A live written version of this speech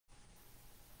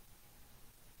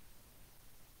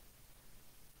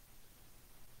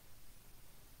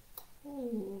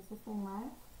going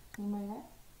live. Anybody there?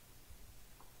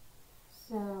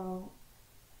 So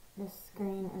this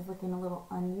screen is looking a little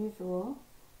unusual,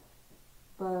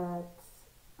 but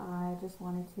I just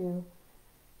wanted to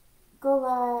go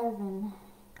live and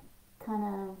kind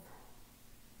of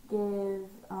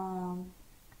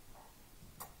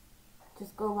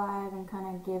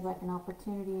give like an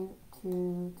opportunity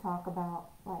to talk about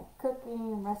like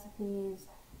cooking recipes,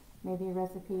 maybe a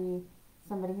recipe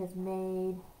somebody has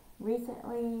made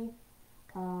recently,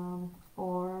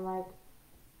 or like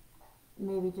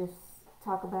maybe just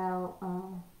talk about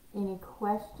any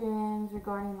questions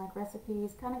regarding like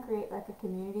recipes, kind of create like a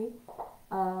community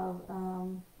of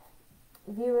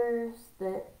viewers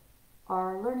that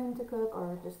are learning to cook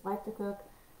or just like to cook,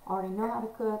 already know how to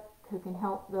cook, who can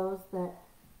help those that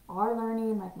are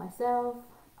learning, like myself.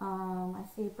 I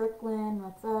see Brooklyn,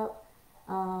 what's up?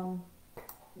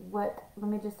 Let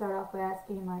me just start off by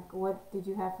asking, like, what did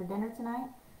you have for dinner tonight?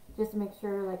 Just to make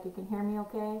sure, like, you can hear me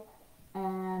okay,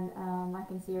 and I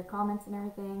can see your comments and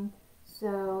everything.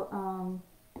 So,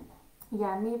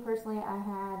 yeah, me personally, I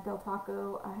had Del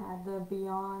Taco. I had the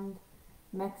Beyond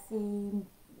Mexi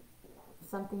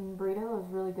something burrito. It was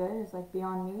really good. It's like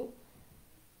Beyond Meat.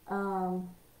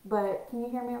 But can you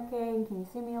hear me okay? And can you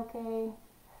see me okay?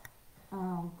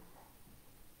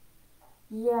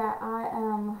 Yeah, I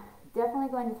am definitely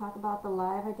going to talk about the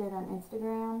live I did on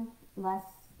Instagram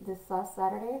this last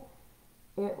Saturday.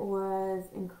 It was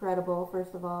incredible.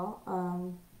 First of all,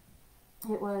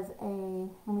 it was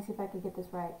let me see if I can get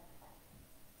this right.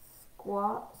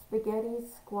 Spaghetti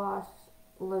squash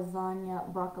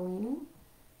lasagna broccolini.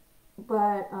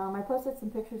 But I posted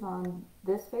some pictures on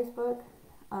this Facebook.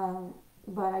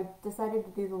 But I decided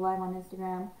to do the live on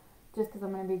Instagram just because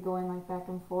I'm going to be going like back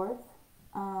and forth.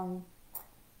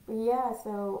 But yeah,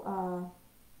 so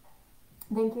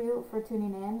thank you for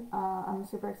tuning in. I'm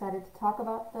super excited to talk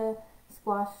about the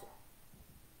squash.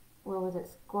 What was it?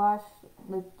 Squash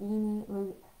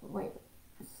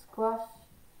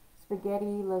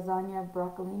spaghetti lasagna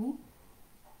broccolini.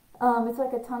 It's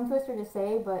like a tongue twister to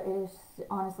say, but it is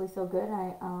honestly so good.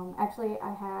 I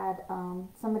had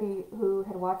somebody who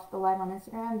had watched the live on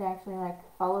Instagram. They actually like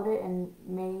followed it and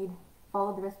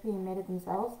followed the recipe and made it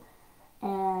themselves,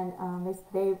 and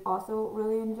they also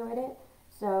really enjoyed it.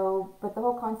 So, but the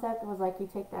whole concept was like you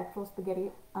take the actual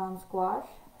spaghetti squash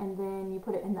and then you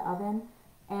put it in the oven.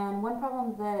 And one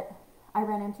problem that I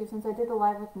ran into, since I did the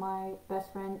live with my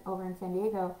best friend over in San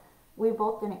Diego, we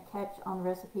both didn't catch on the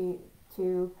recipe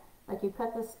to, like, you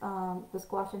cut the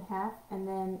squash in half and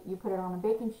then you put it on a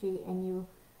baking sheet and you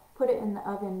put it in the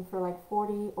oven for like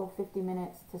 40 or 50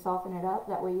 minutes to soften it up.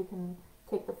 That way you can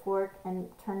take the fork and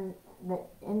turn the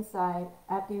inside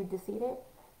after you deseed it.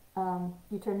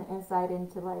 You turn the inside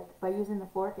into, like, by using the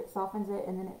fork, it softens it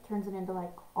and then it turns it into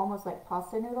like almost like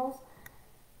pasta noodles.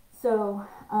 So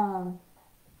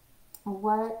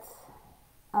what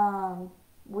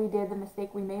the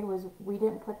mistake we made was we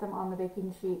didn't put them on the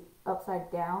baking sheet upside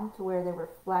down to where they were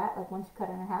flat, like once you cut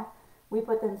it in half. We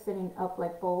put them sitting up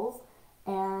like bowls,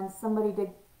 and somebody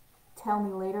did tell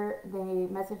me later, they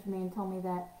messaged me and told me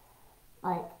that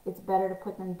like it's better to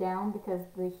put them down because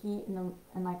the heat and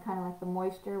like kind of like the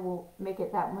moisture will make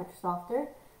it that much softer.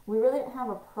 We really didn't have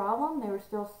a problem. They were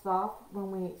still soft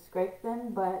when we scraped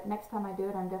them, but next time I do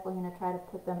it, I'm definitely going to try to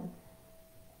put them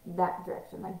that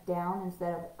direction, like down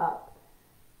instead of up.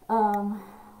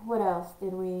 What else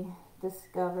did we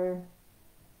discover?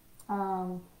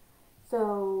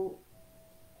 So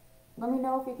let me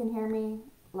know if you can hear me.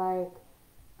 Like,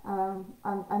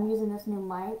 I'm using this new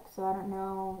mic, so I don't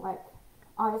know, like,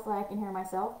 obviously I can hear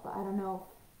myself, but I don't know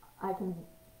if I can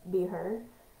be heard.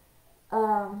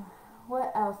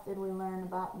 What else did we learn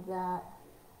about that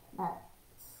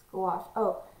squash?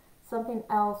 Oh, something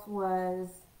else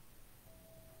was,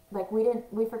 like,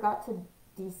 we forgot to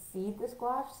de-seed the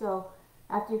squash. So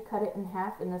after you cut it in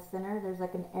half, in the center there's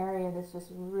like an area that's just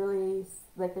really,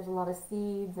 like, there's a lot of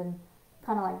seeds and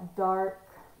kind of like dark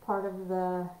part of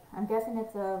I'm guessing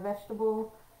it's a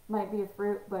vegetable, might be a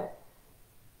fruit, but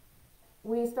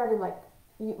we started like,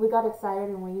 we got excited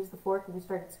and we used the fork and we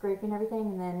started scraping everything,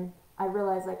 and then I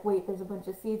realized, like, wait, there's a bunch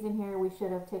of seeds in here. We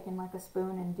should have taken like a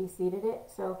spoon and de-seeded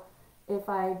it. So if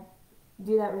I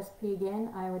do that recipe again,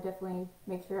 I would definitely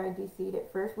make sure I de-seed it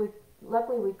first.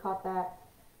 Luckily we caught that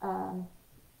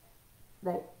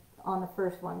like on the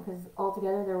first one, because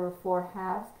altogether there were 4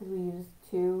 halves because we used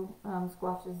 2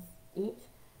 squashes each,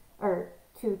 or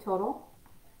 2 total.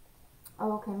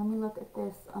 Oh, okay, let me look at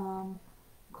this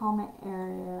comment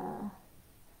area.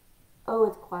 Oh,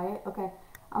 it's quiet. Okay,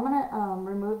 I'm gonna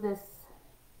remove this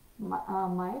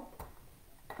mic,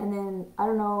 and then I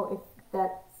don't know if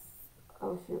that's,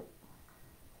 oh shoot,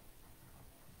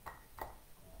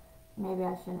 maybe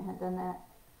I shouldn't have done that.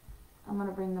 I'm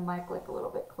gonna bring the mic like a little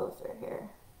bit closer here.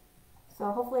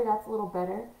 So hopefully that's a little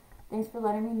better. Thanks for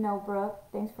letting me know, Brooke.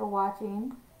 Thanks for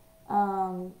watching.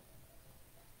 Um,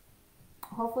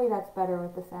 Hopefully that's better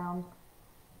with the sound.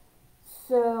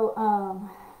 So,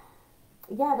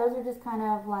 yeah, those are just kind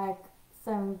of like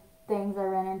some things I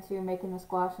ran into making the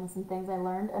squash and some things I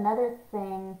learned. Another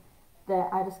thing that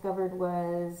I discovered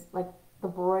was like the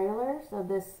broiler. So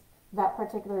that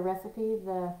particular recipe,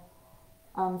 the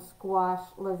squash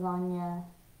lasagna,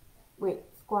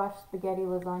 squash spaghetti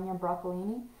lasagna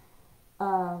broccolini,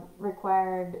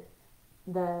 required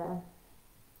the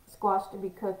squash to be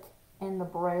cooked in the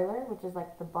broiler, which is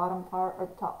like the bottom part or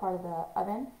the top part of the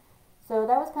oven. So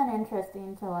that was kind of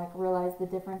interesting to like realize the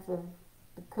difference of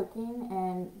the cooking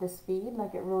and the speed.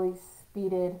 Like it really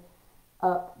speeded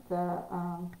up the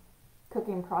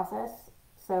cooking process.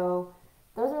 So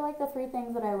those are like the three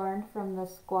things that I learned from the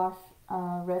squash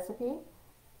recipe,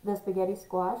 the spaghetti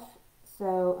squash.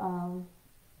 So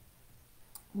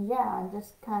yeah, I'm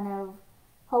just kind of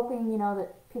hoping,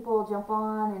 that people will jump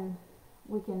on and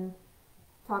we can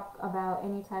talk about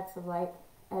any types of like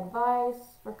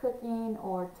advice for cooking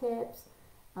or tips.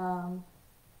 Um,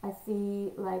 I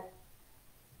see like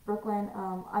Brooklyn.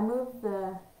 I moved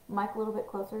the mic a little bit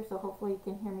closer, so hopefully you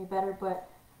can hear me better. But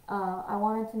I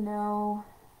wanted to know,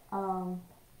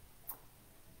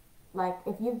 like,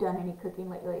 if you've done any cooking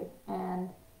lately. And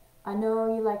I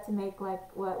know you like to make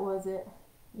like what was it?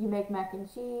 You make mac and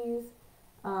cheese.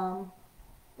 Um,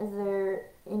 is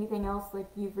there anything else like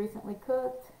you've recently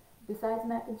cooked besides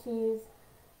mac and cheese?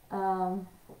 Um,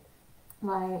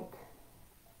 like,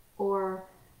 or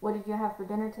what did you have for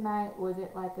dinner tonight? Was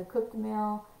it like a cooked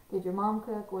meal? Did your mom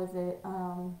cook? Was it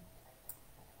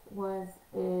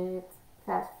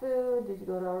fast food? Did you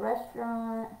go to a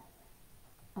restaurant?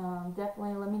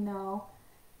 Definitely let me know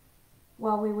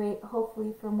while we wait,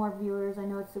 hopefully, for more viewers. I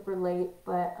know it's super late,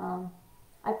 but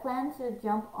I plan to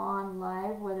jump on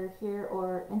live, whether here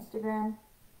or Instagram,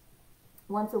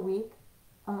 once a week,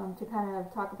 to kind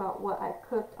of talk about what I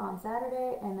cooked on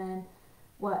Saturday and then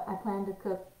what I plan to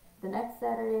cook the next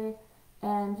Saturday,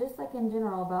 and just like in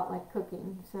general about like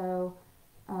cooking. So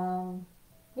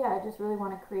yeah, I just really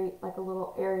want to create like a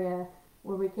little area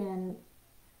where we can,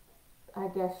 I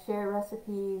guess, share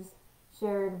recipes,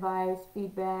 share advice,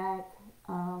 feedback,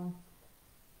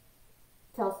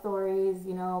 tell stories,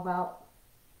 about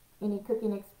any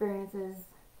cooking experiences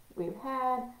we've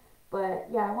had. But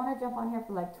yeah, I want to jump on here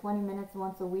for like 20 minutes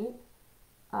once a week.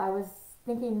 I was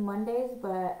thinking Mondays,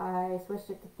 but I switched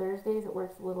it to Thursdays. It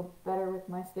works a little better with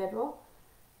my schedule.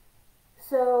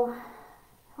 So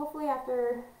hopefully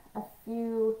after a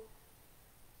few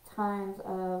times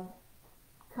of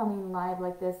coming live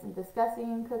like this and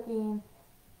discussing cooking,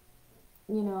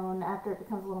 and after it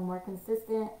becomes a little more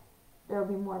consistent, there'll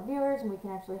be more viewers and we can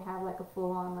actually have like a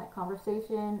full-on like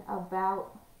conversation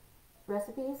about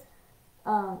recipes.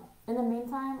 In the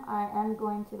meantime, I am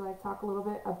going to like talk a little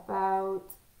bit about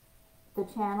the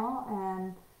channel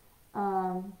and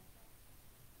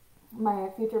my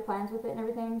future plans with it and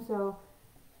everything. So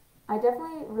I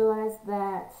definitely realized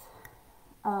that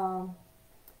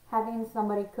having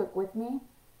somebody cook with me.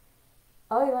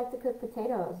 Oh, you like to cook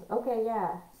potatoes? Okay,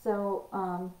 yeah. So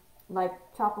like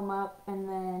chop them up and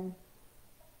then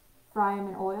fry them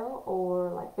in oil,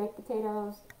 or like baked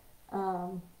potatoes.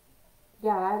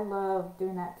 Yeah, I love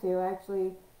doing that too. I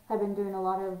actually have been doing a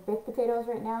lot of baked potatoes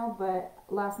right now, but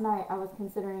last night I was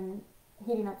considering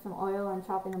heating up some oil and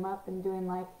chopping them up and doing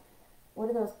like, what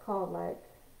are those called? Like,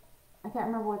 I can't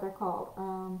remember what they're called.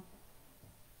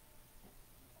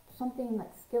 Something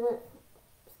like skillet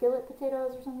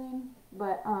potatoes or something.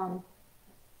 But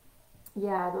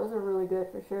yeah, those are really good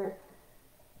for sure.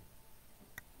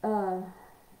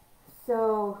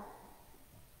 So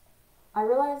I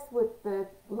realized with the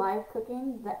live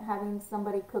cooking that having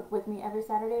somebody cook with me every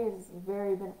Saturday is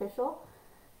very beneficial.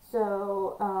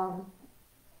 So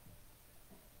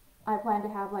I plan to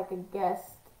have like a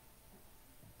guest,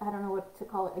 I don't know what to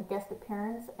call it, a guest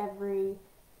appearance every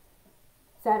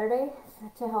Saturday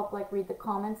to help like read the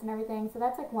comments and everything. So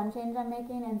that's like one change I'm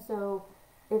making. And so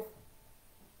if,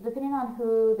 depending on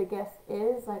who the guest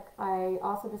is, like I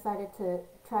also decided to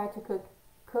try to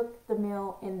cook the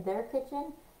meal in their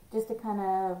kitchen, just to kind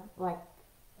of like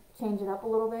change it up a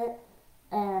little bit,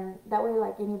 and that way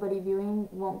like anybody viewing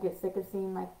won't get sick of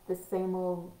seeing like the same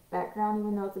old background.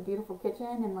 Even though it's a beautiful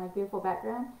kitchen and like beautiful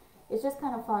background, it's just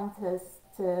kind of fun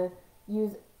to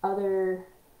use other,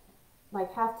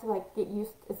 like have to like get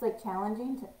used, it's like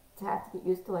challenging to have to get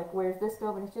used to like where's this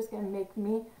stove, and it's just gonna make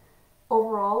me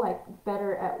overall like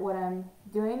better at what I'm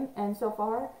doing. And so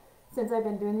far since I've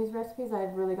been doing these recipes,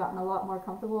 I've really gotten a lot more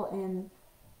comfortable in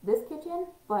this kitchen.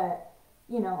 But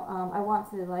you know, I want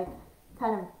to like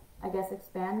kind of, I guess,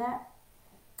 expand that.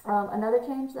 Another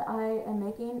change that I am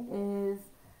making is,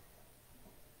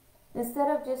 instead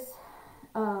of just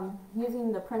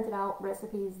using the printed out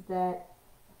recipes that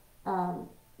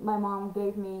my mom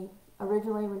gave me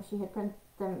originally when she had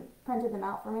printed them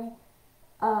out for me,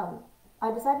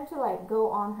 I decided to like go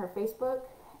on her Facebook,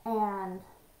 and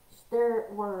there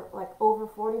were like over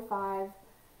 45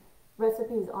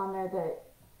 recipes on there that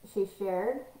she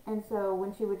shared. And so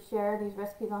when she would share these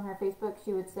recipes on her Facebook,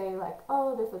 she would say like,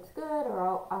 "Oh, this looks good," or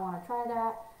 "Oh, I want to try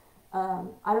that."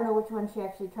 I don't know which one she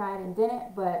actually tried and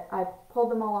didn't, but I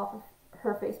pulled them all off of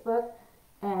her Facebook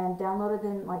and downloaded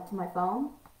them like to my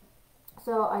phone.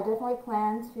 So I definitely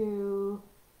plan to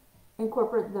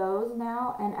incorporate those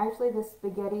now. And actually, the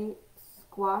spaghetti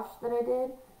squash that I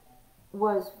did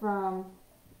was from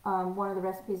one of the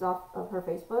recipes off of her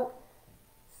Facebook.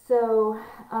 So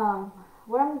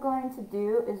what I'm going to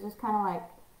do is just kind of like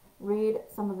read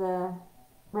some of the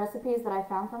recipes that I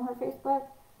found from her Facebook,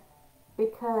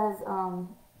 because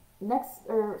next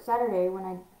or Saturday when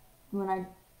I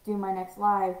do my next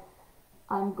live,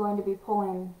 I'm going to be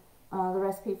pulling the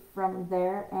recipe from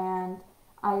there. And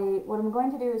what I'm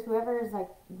going to do is, whoever is like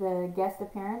the guest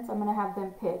appearance, I'm going to have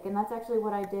them pick. And that's actually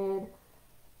what I did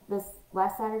this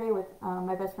last Saturday with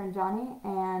my best friend Johnny,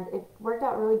 and it worked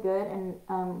out really good. And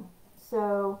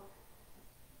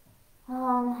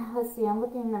let's see, I'm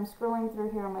scrolling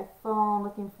through here on my phone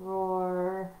looking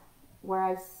for where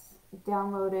I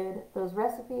downloaded those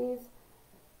recipes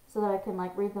so that I can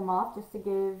like read them off, just to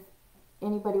give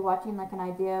anybody watching like an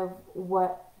idea of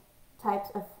what types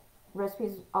of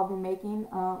recipes I'll be making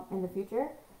in the future.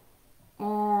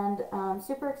 And I'm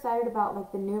super excited about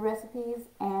like the new recipes,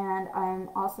 and I'm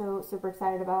also super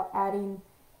excited about adding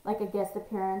like a guest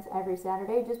appearance every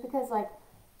Saturday, just because like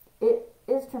it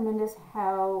is tremendous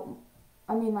how,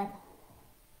 I mean, like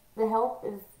the help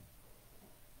is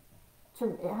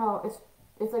how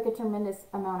it's like a tremendous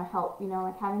amount of help, you know,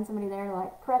 like having somebody there to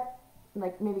like prep,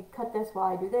 like maybe cut this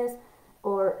while I do this,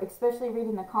 or especially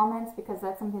reading the comments, because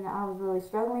that's something that I was really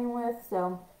struggling with.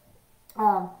 So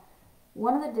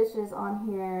one of the dishes on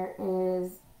here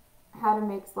is how to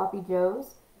make sloppy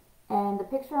joes, and the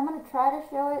picture, I'm going to try to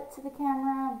show it to the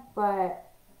camera, but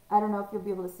I don't know if you'll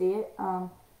be able to see it.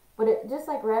 But it just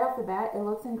like right off the bat, it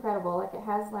looks incredible. Like it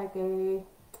has like a,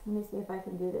 let me see if I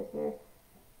can do this here.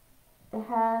 It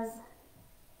has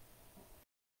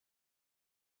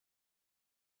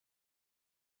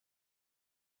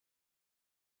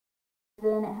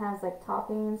then it has like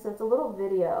toppings, so it's a little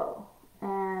video,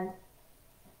 and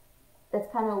that's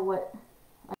kind of what.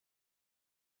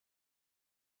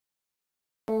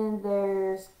 And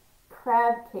there's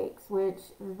crab cakes, which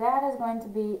that is going to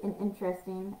be an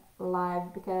interesting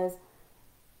live, because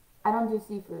I don't do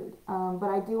seafood, but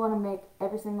I do want to make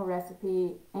every single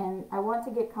recipe, and I want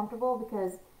to get comfortable,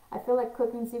 because I feel like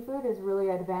cooking seafood is really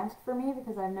advanced for me,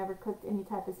 because I've never cooked any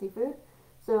type of seafood.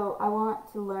 So I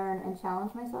want to learn and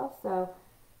challenge myself. So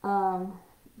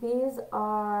these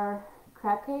are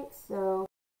crab cakes. So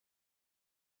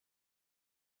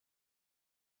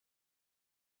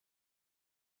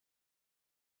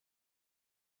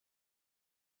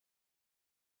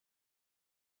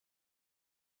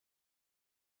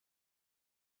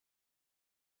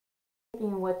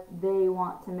what they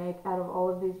want to make out of all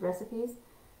of these recipes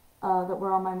that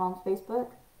were on my mom's Facebook.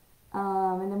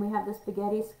 And then we have the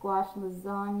spaghetti squash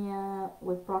lasagna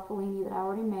with broccolini that I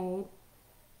already made.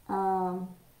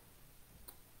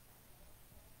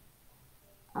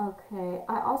 Okay,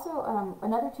 I also,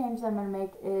 another change that I'm going to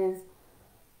make is,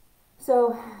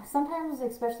 so sometimes,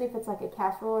 especially if it's like a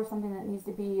casserole or something that needs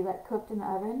to be like cooked in the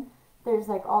oven, there's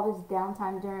like all this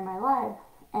downtime during my live,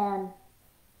 and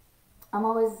I'm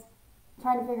always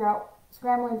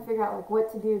scrambling to figure out like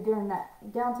what to do during that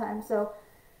downtime. So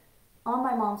on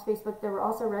my mom's Facebook, there were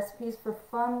also recipes for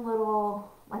fun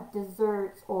little like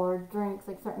desserts or drinks,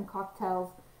 like certain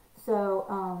cocktails. So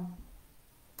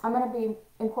I'm gonna be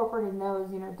incorporating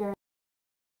those, you know, during.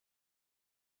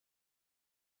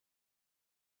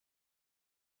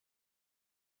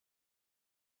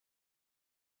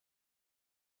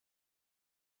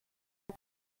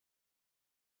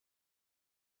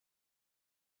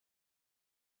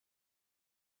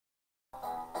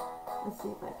 Let's see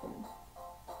if I can.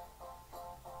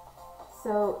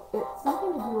 So it's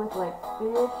something to do with like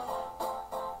fish.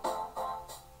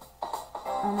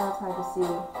 I know it's hard to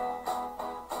see.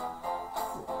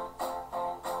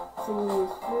 So you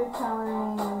use food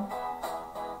coloring,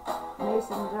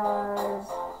 mason jars,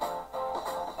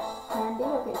 candy.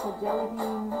 Okay, so jelly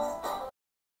beans.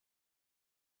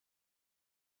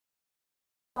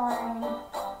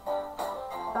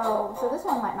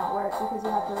 not work because you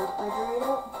have to refrigerate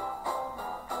it.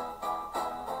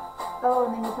 Oh,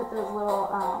 and then you put those little,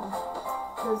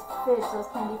 those fish, those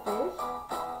candy fish.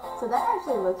 So that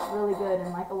actually looks really good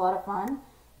and like a lot of fun.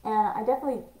 And I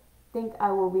definitely think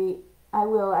I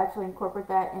will actually incorporate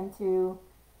that into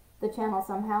the channel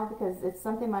somehow because it's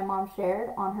something my mom shared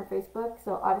on her Facebook.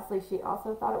 So obviously she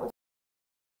also thought it was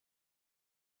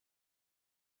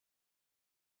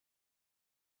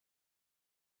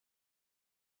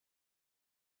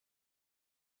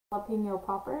jalapeno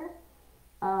popper.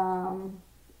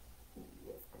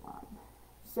 Yes, come on.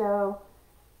 So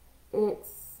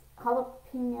it's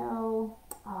jalapeno.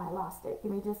 Oh, I lost it.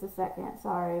 Give me just a second.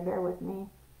 Sorry, bear with me.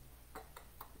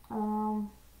 Dang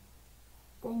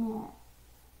it.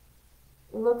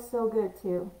 It looks so good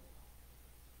too.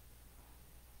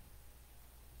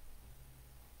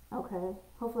 Okay.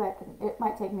 Hopefully I can. It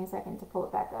might take me a second to pull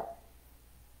it back up.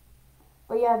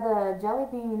 But yeah, the jelly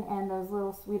bean and those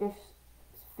little Swedish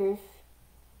fish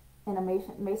in a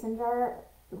mason jar.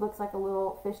 It looks like a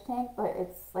little fish tank, but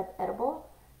it's like edible.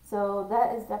 So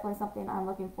that is definitely something I'm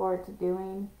looking forward to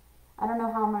doing. I don't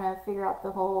know how I'm gonna figure out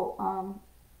the whole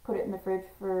put it in the fridge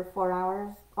for 4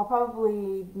 hours. I'll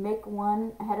probably make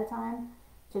one ahead of time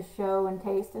to show and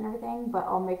taste and everything, but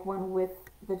I'll make one with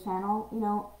the channel, you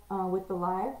know, with the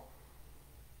live.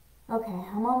 Okay,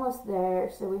 I'm almost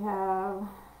there. So we have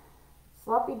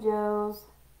Sloppy Joe's,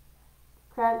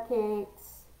 crab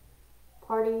cakes,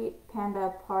 Party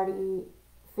Panda Party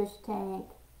fish tank.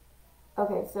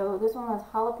 Okay, so this one was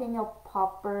jalapeno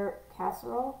popper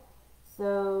casserole.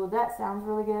 So that sounds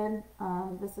really good.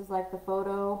 This is like the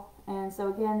photo. And so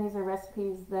again, these are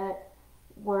recipes that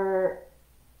were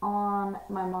on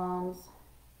my mom's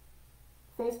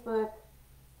Facebook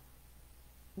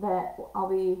that I'll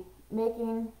be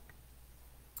making.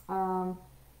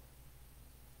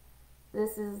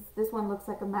 This one looks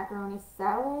like a macaroni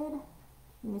salad.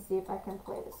 Let me see if I can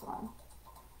play this one.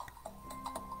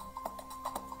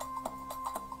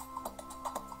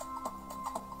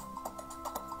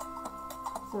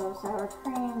 So sour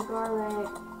cream, garlic,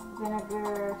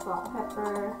 vinegar, salt,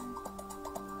 pepper.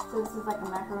 So this is like a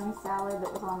macaroni salad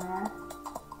that was on there.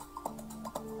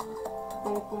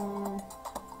 Bacon.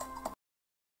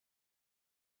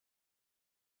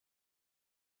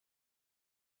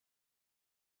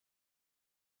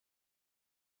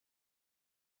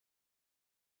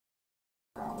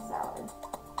 Macaroni salad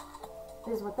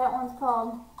is what that one's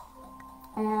called.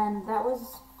 And that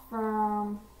was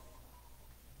from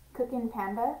Cooking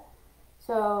Panda.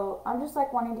 So I'm just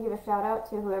like wanting to give a shout out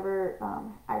to whoever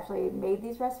actually made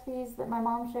these recipes that my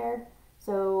mom shared.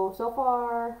 So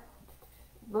far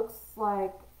looks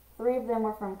like 3 of them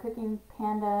were from Cooking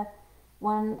Panda.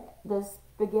 One, the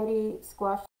spaghetti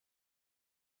squash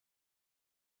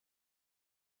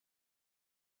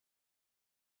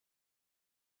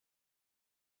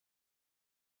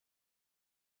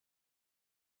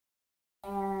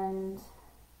and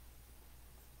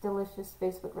delicious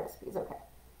Facebook recipes. Okay.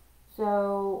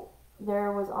 So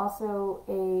there was also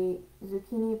a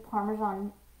zucchini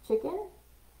parmesan chicken.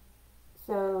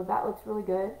 So that looks really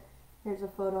good. Here's a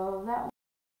photo of that one.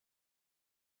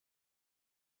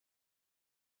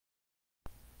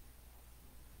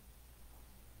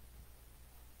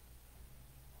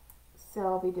 So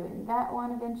I'll be doing that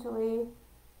one eventually.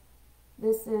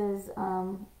 This is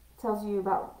tells you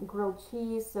about grilled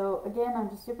cheese. So again, I'm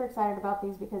just super excited about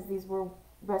these because these were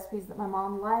recipes that my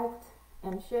mom liked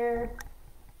and shared.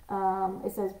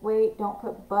 It says, wait, don't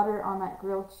put butter on that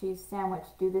grilled cheese sandwich.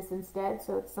 Do this instead.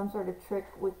 So it's some sort of trick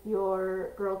with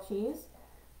your grilled cheese.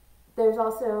 There's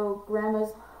also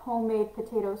Grandma's homemade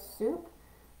potato soup.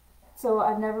 So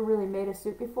I've never really made a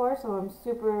soup before, so I'm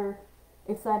super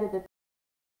excited that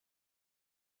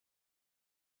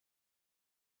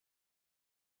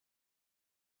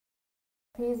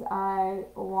I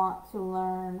want to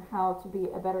learn how to be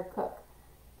a better cook.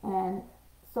 And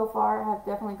so far I've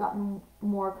definitely gotten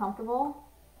more comfortable.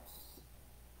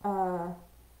 Uh,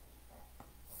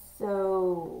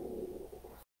 so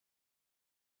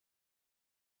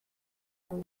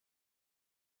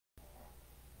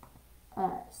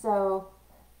so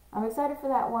I'm excited for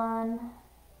that one.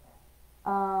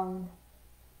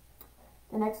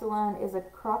 The next one is a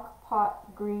crock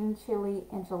pot green chili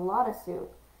enchilada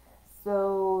soup.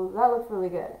 So that looks really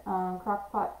good.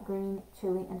 Crock pot green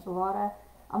chili enchilada.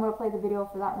 I'm going to play the video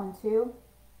for that one too.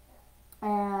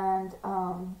 And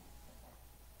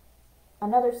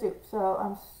another soup.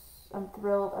 So I'm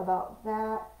thrilled about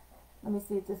that. Let me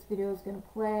see if this video is going to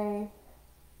play.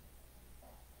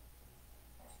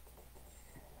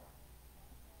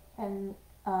 And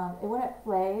it wouldn't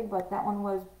play, but that one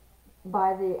was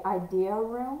by the Idea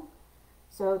Room.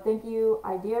 So thank you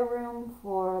Idea Room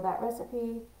for that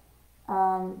recipe.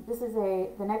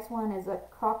 The next one is a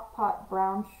crock pot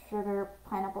brown sugar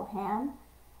pineapple ham.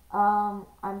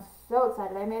 I'm so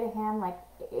excited. I made a ham like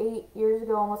 8 years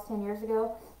ago, almost 10 years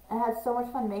ago. I had so much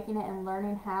fun making it and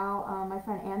learning how. My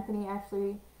friend Anthony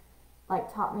actually like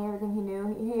taught me everything he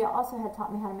knew. He also had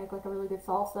taught me how to make like a really good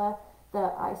salsa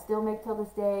that I still make till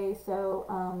this day. So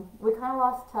we kind of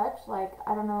lost touch. Like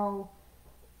I don't know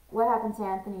what happened to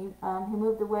Anthony. He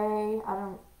moved away. I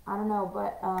don't know,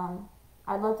 but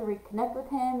I'd love to reconnect with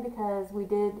him because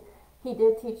he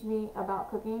did teach me about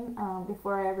cooking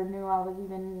before I ever knew I was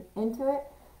even into it,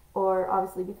 or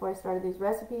obviously before I started these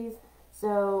recipes.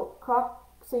 So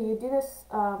you do this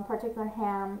particular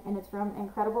ham, and it's from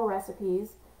Incredible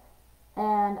Recipes,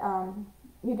 and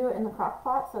you do it in the crock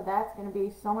pot, so that's going to be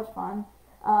so much fun.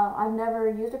 I've never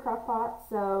used a crock pot,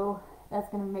 so that's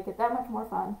going to make it that much more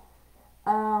fun.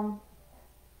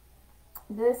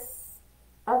 This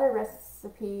other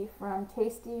recipe from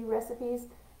Tasty Recipes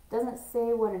doesn't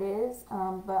say what it is,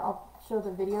 but I'll show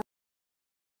the video.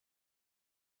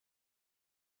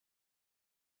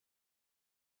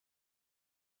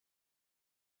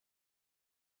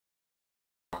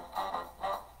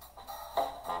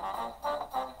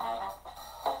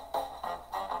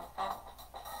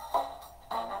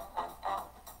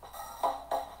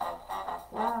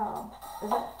 Wow, is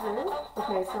that fruit?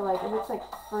 Okay, so like it looks like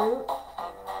fruit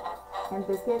and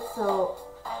biscuits. So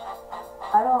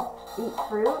I don't eat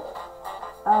fruit.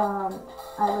 I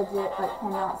legit like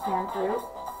cannot stand fruit.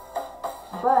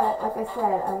 But like I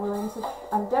said,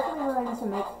 I'm definitely willing to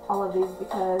make all of these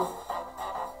because,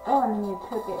 oh, and then you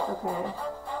cook it. Okay.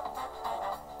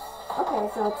 Okay,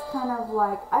 so it's kind of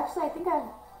like, actually I think I've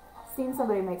seen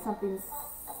somebody make something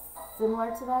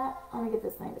similar to that. Let me get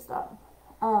this thing to stop.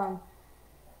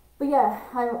 But yeah,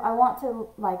 I want to,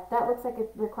 like, that looks like it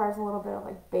requires a little bit of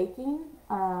like baking.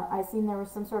 I seen there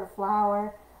was some sort of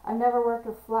flour. I've never worked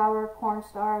with flour,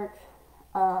 cornstarch,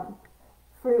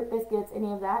 fruit, biscuits,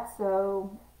 any of that. So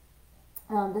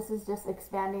this is just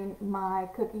expanding my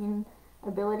cooking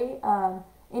ability.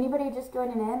 Anybody just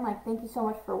joining in, like, thank you so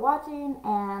much for watching.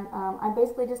 And I'm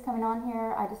basically just coming on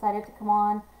here. I decided to come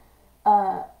on,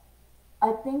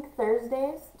 I think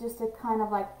Thursdays, just to kind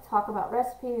of like talk about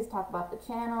recipes, talk about the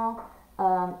channel,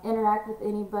 interact with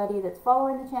anybody that's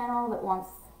following the channel that wants,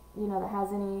 that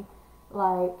has any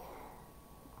like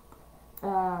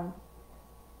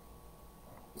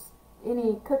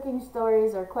any cooking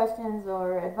stories or questions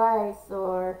or advice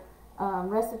or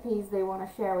recipes they want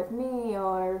to share with me,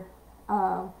 or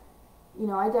I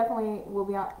definitely will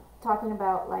be talking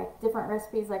about like different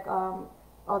recipes. Like I'll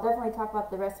definitely talk about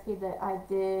the recipe that I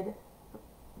did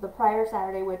the prior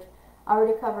Saturday, which I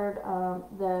already covered,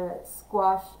 the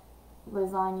squash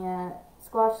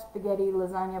spaghetti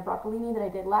lasagna broccolini that I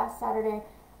did last Saturday.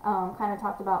 Kind of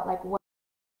talked about like what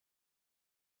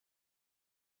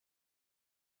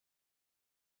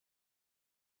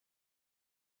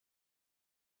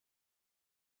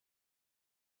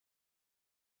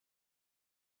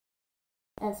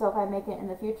and so if I make it in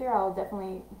the future, I'll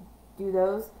definitely do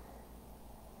those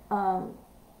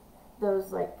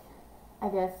like, I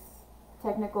guess,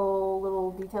 technical little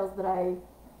details that I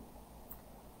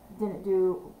didn't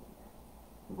do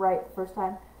right the first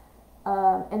time.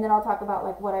 And then I'll talk about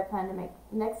like what I plan to make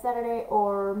next Saturday,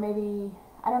 or maybe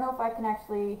I don't know if I can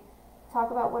actually talk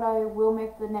about what I will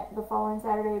make the following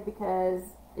Saturday, because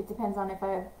it depends on if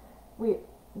we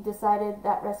decided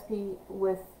that recipe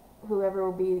with whoever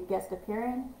will be guest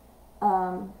appearing.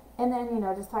 And then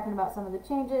just talking about some of the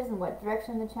changes and what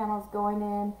direction the channel is going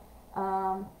in.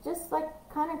 Just like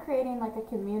kind of creating like a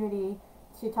community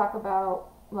to talk about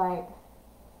like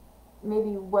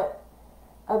maybe what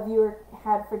a viewer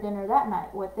had for dinner that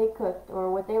night, what they cooked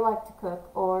or what they like to cook,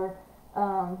 or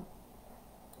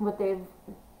what they've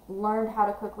learned how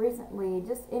to cook recently.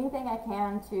 Just anything I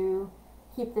can to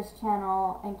keep this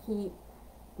channel and keep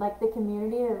like the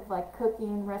community of like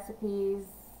cooking recipes,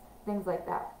 things like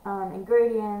that,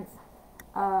 ingredients.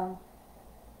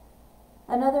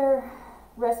 Another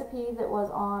recipe that was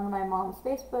on my mom's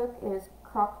Facebook is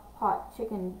crock pot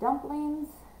chicken dumplings.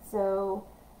 So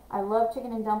I love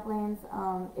chicken and dumplings.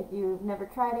 If you've never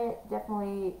tried it,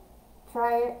 definitely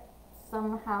try it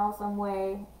somehow, some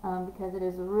way, because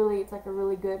it's like a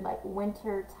really good like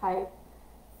winter type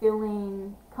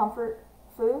filling comfort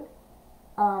food.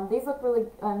 These look really,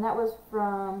 and that was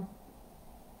from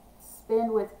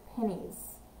Spend with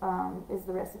Pennies, is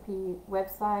the recipe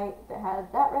website that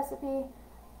had that recipe.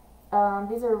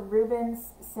 These are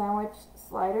Reuben's sandwich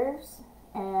sliders,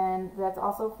 and that's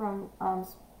also from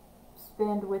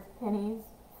Spend with Pennies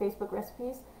Facebook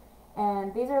recipes.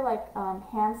 And these are like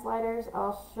hand sliders.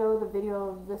 I'll show the video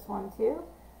of this one too,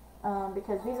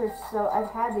 because these are so,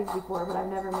 I've had these before, but I've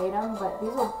never made them. But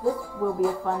this will be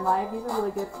a fun live. These are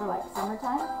really good for like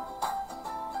summertime.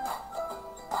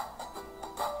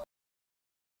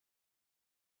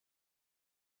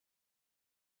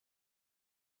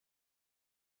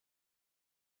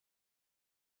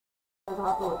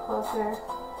 Off a little closer.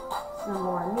 Some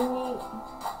more meat,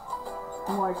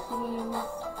 more cheese.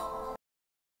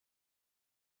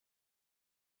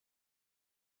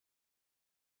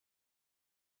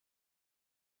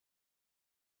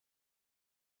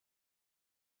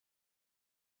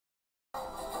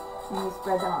 And you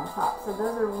spread them on top. So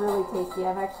those are really tasty.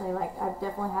 I've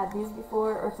definitely had these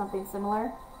before or something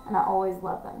similar, and I always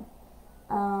love them.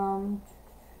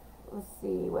 Let's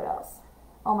see what else.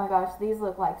 Oh my gosh, these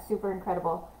look like super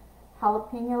incredible.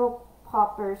 Jalapeno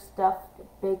popper stuffed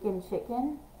bacon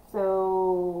chicken.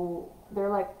 So they're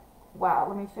like, wow,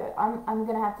 let me show you. I'm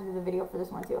gonna have to do the video for this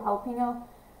one too. Jalapeno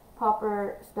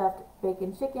popper stuffed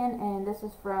bacon chicken, and this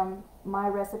is from My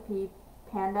Recipe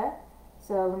Panda.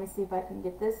 So let me see if I can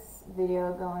get this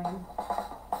video going.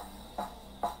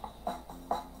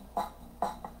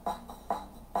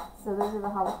 So those are the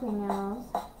jalapenos.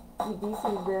 You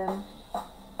de-seed them.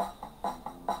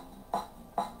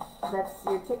 That's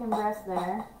your chicken breast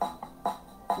there.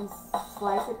 You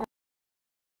slice it down.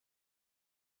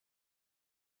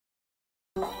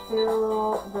 You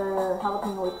fill the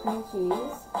jalapeno with cream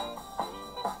cheese.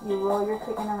 You roll your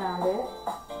chicken around it.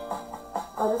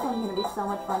 Oh, this one's going to be so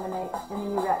much fun to make. And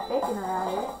then you wrap bacon around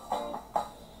it.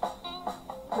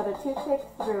 Put a toothpick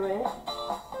through it.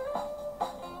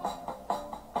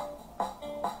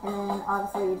 And then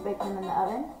obviously you bake them in the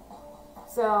oven.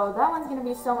 So that one's going to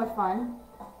be so much fun.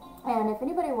 And if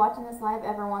anybody watching this live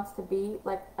ever wants to be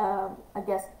like a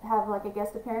guest, have like a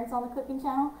guest appearance on the cooking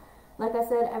channel, like I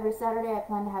said, every Saturday I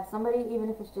plan to have somebody, even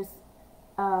if it's just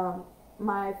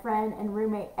my friend and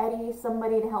roommate Eddie,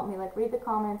 somebody to help me like read the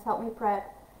comments, help me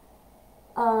prep.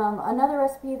 Another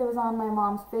recipe that was on my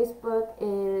mom's Facebook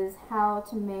is how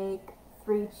to make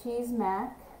 3 cheese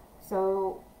mac.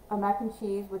 So a mac and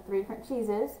cheese with 3 different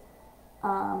cheeses.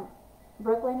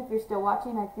 Brooklyn, if you're still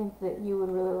watching, I think that you would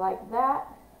really like that.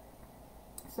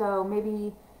 So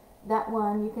maybe that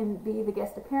one you can be the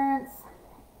guest appearance,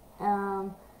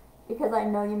 because I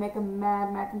know you make a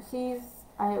mad mac and cheese.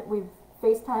 We've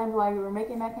FaceTimed while you were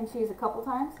making mac and cheese a couple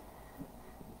times.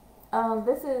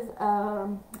 This is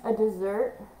a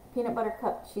dessert, peanut butter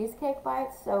cup cheesecake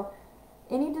bites. So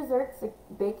any desserts like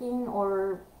baking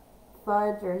or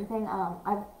fudge or anything,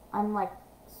 I'm like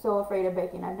so afraid of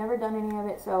baking. I've never done any of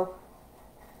it, so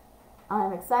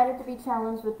I'm excited to be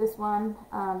challenged with this one.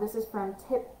 This is from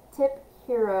Tip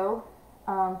Hero.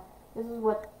 This is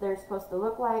what they're supposed to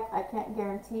look like. I can't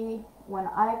guarantee when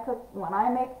I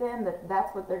make them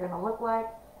that's what they're going to look like,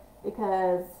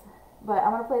 but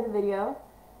I'm going to play the video.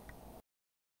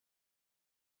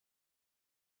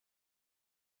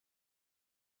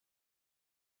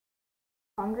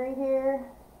 Hungry here,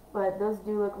 but those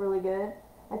do look really good.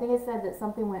 I think it said that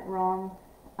something went wrong,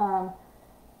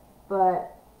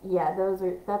 but yeah,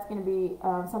 that's going to be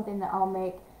something that I'll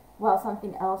make while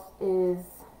something else is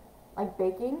like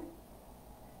baking.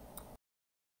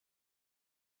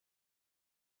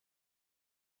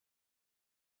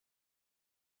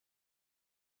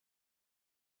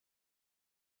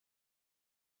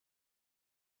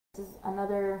 This is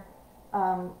another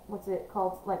what's it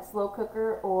called, like slow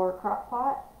cooker or crock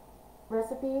pot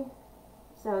recipe.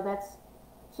 So that's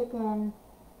chicken.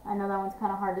 I know that one's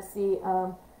kind of hard to see.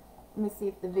 Let me see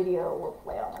if the video will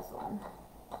play on this one.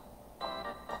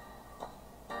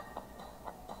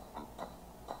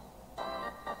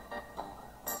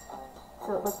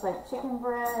 So it looks like chicken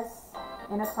breast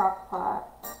in a crock pot,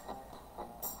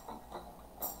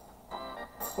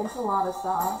 enchilada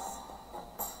sauce,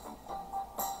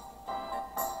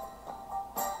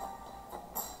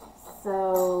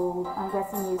 so I'm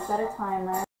guessing you set a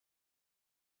timer.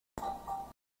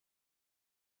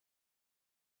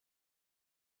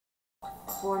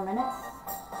 $4 minutes,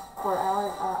 4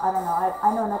 hours, I don't know,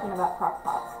 I know nothing about crock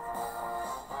pots.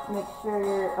 Make sure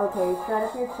you're, okay, you shred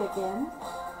up your chicken.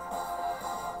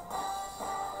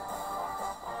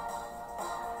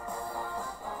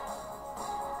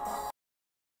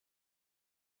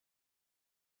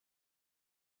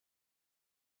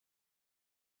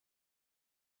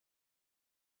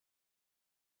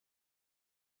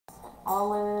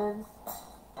 Olives.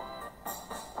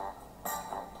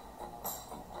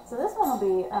 So this one will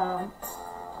be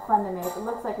fun to make. It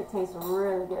looks like it tastes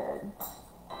really good.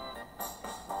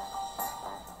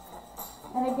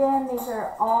 And again, these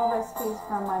are all recipes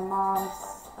from my mom's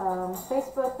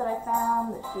Facebook that I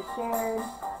found that she shared.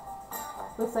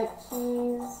 Looks like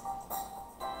cheese,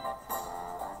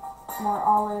 more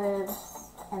olives,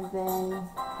 and then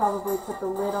probably put the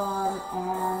lid on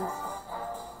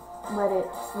and let it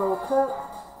slow cook.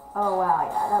 Oh wow,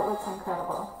 yeah, that looks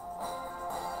incredible.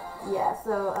 Yeah,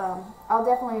 so I'll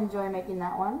definitely enjoy making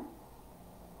that one.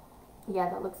 Yeah,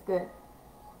 that looks good.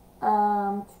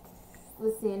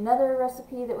 Let's see, another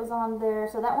recipe that was on there.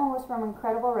 So that one was from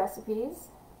Incredible Recipes.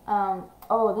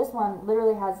 Oh, this one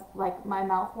literally has like my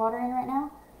mouth watering right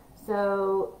now.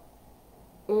 So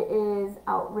it is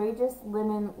Outrageous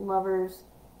Lemon Lovers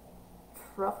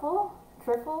Trifle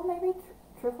maybe?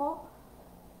 Trifle?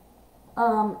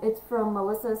 It's from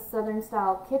Melissa's Southern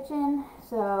Style Kitchen.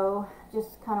 So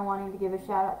just kind of wanting to give a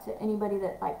shout out to anybody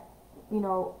that like, you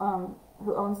know,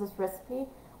 who owns this recipe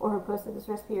or who posted this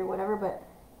recipe or whatever. But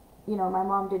you know, my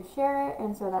mom did share it,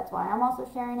 and so that's why I'm also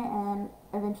sharing it and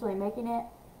eventually making it.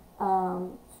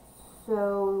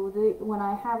 So when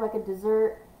I have like a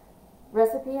dessert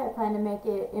recipe, I plan to make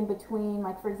it in between,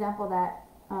 like for example, that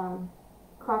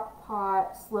crock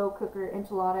pot slow cooker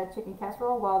enchilada chicken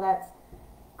casserole. While that's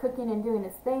cooking and doing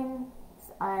its thing,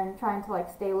 I'm trying to like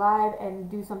stay live and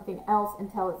do something else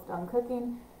until it's done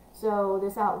cooking. So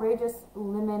this Outrageous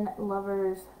Lemon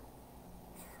Lovers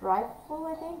Trifle,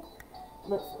 I think,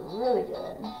 looks really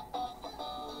good.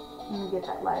 Let me get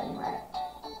that lighting right.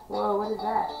 Whoa, what is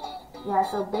that? Yeah,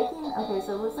 so baking, okay,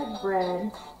 so it looks like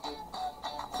bread.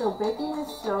 So baking is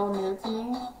so new to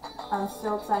me. I'm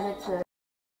so excited to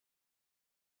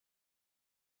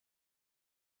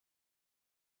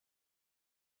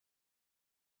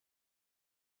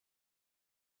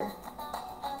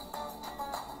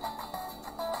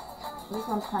this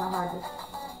one's kind of hard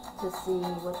to see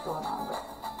what's going on, but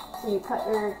so you cut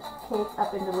your cake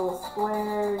up into little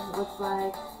squares, looks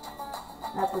like.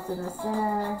 That's what's in the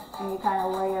center, and you kind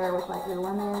of layer with like your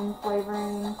lemon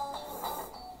flavoring.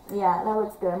 Yeah, that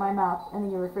looks good in my mouth. And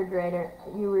then you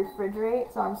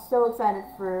refrigerate. So I'm so excited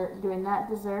for doing that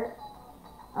dessert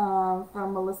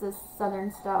from Melissa's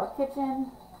Southern Style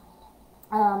Kitchen.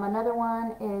 Another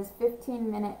one is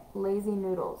 15-minute lazy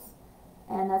noodles,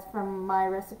 and that's from My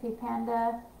Recipe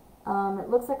Panda. It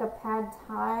looks like a pad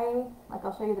thai. Like,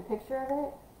 I'll show you the picture of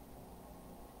it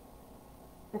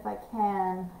if I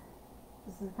can.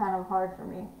 This is kind of hard for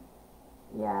me.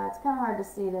 Yeah, it's kind of hard to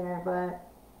see there, but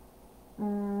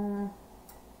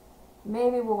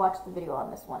maybe we'll watch the video on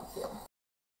this one too.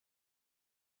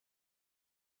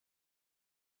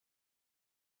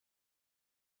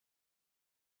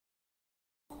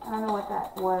 I don't know what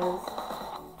that was.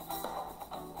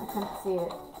 I couldn't see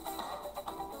it.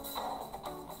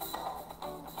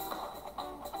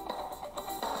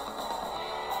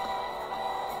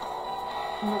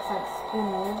 It looks like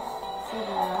spinach. See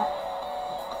that?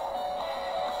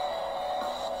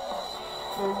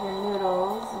 There's your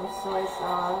noodles, your soy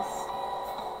sauce.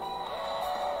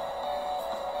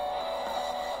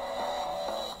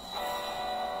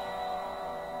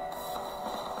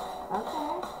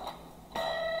 Okay.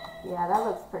 Yeah, that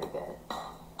looks pretty good.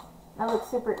 That looks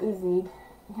super easy.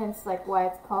 Hence, like, why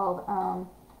it's called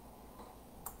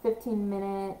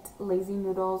 15-minute lazy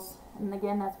noodles. And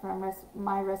again, that's from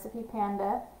My Recipe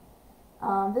Panda.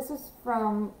 This is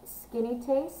from Skinny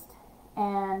Taste,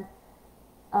 and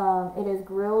it is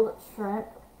grilled shrimp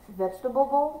vegetable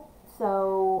bowl.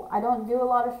 So I don't do a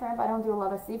lot of shrimp. I don't do a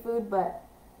lot of seafood, but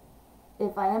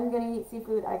if I am gonna eat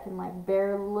seafood, I can like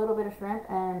bear a little bit of shrimp,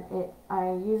 and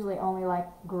I usually only like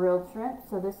grilled shrimp.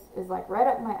 So this is like right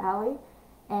up my alley.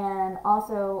 And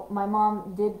also, my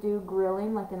mom did do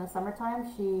grilling like in the summertime.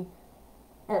 She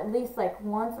at least like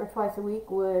once or twice a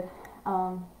week would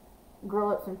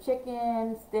grill up some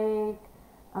chicken, steak.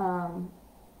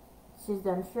 She's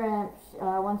done shrimp.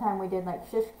 One time we did like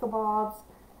shish kebabs.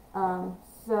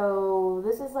 So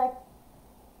this is like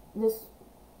this.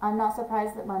 I'm not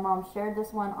surprised that my mom shared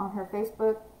this one on her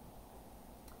Facebook.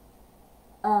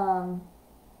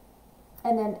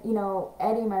 And then, you know,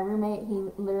 Eddie, my roommate,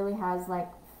 he literally has like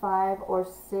 5 or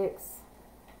 6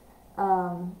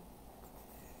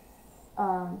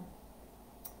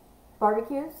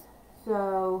 barbecues.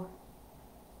 So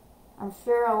I'm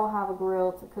sure I will have a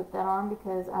grill to cook that on,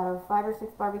 because out of 5 or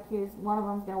 6 barbecues, one of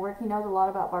them is going to work. He knows a lot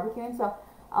about barbecuing, so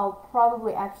I'll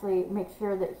probably actually make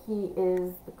sure that he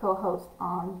is the co-host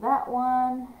on that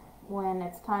one when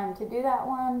it's time to do that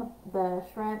one, the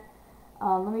shrimp.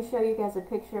 Let me show you guys a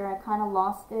picture. I kind of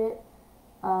lost it.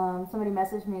 Somebody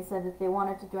messaged me and said that they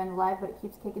wanted to join the live, but it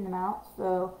keeps kicking them out.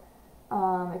 So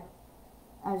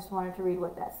I just wanted to read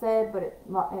what that said, but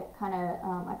I kind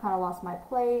of lost my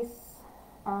place.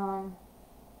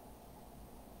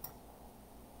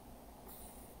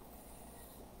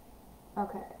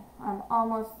 Okay, I'm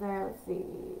almost there. Let's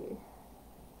see.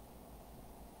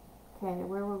 Okay,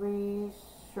 where were we?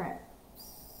 Shrimp.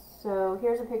 So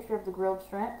here's a picture of the grilled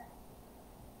shrimp,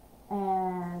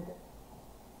 and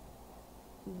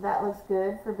that looks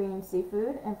good for being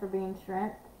seafood and for being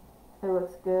shrimp. It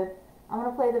looks good. I'm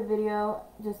gonna play the video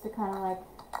just to kind of like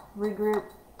regroup.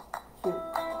 Shoot,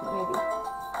 maybe.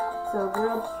 So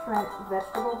grilled shrimp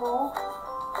vegetable bowl.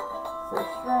 So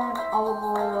shrimp, olive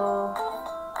oil,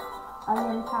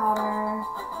 onion powder,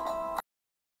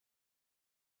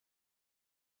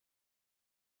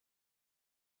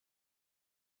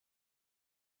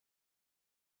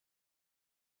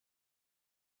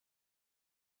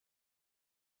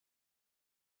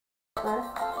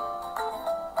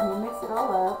 and you mix it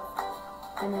all up,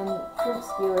 and then shrimp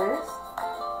skewers,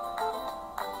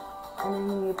 and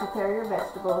then you prepare your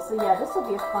vegetables. So yeah, this will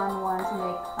be a fun one to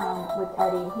make with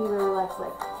Eddie. He really likes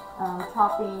like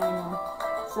chopping, and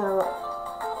so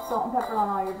salt and pepper on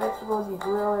all your vegetables. You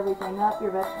grill everything up,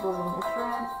 your vegetables and your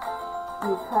shrimp.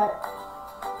 You cut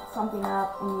something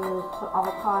up and you put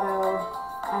avocado,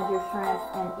 add your shrimp,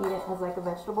 and eat it as like a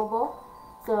vegetable bowl.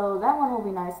 So that one will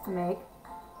be nice to make.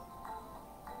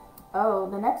 Oh,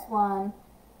 the next one,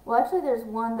 well actually there's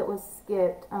one that was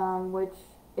skipped, which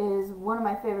is one of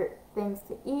my favorite things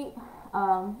to eat,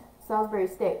 Salisbury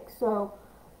steak. So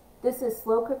this is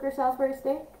slow cooker Salisbury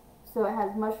steak. So it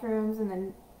has mushrooms and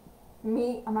then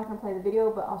meat. I'm not going to play the video,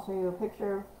 but I'll show you a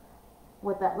picture of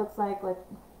what that looks like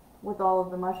with all of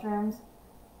the mushrooms.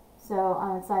 So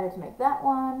I'm excited to make that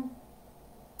one.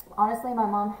 Honestly, my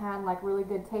mom had like really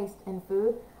good taste in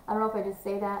food. I don't know if I just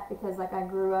say that because like I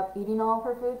grew up eating all of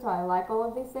her food, so I like all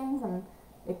of these things, and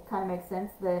it kind of makes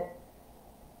sense that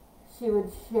she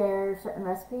would share certain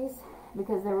recipes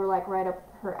because they were like right up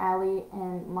her alley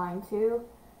and mine too.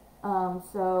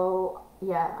 So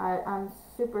yeah, I'm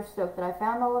super stoked that I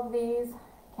found all of these.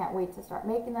 Can't wait to start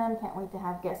making them. Can't wait to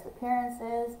have guest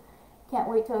appearances. Can't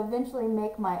wait to eventually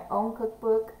make my own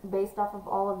cookbook based off of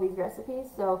all of these recipes.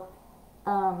 So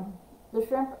the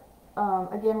shrimp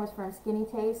again was from Skinny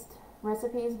Taste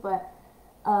recipes, but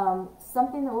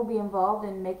something that will be involved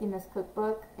in making this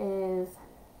cookbook is,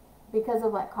 because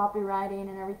of like copywriting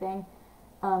and everything,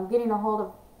 getting a hold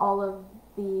of all of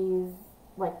these,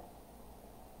 like,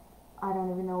 I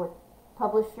don't even know what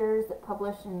publishers that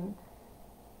publish and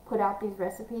put out these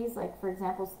recipes, like for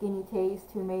example Skinny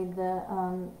Taste, who made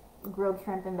the grilled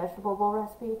shrimp and vegetable bowl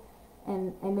recipe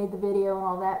and made the video and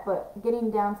all that, but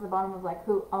getting down to the bottom of like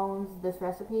who owns this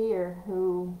recipe or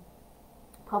who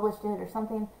published it or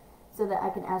something, so that I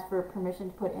can ask for permission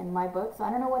to put in my book. So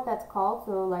I don't know what that's called,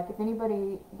 so like if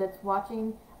anybody that's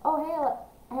watching, oh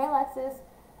hey Alexis,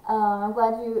 I'm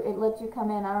glad it let you come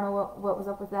in. I don't know what was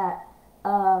up with that.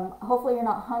 Hopefully you're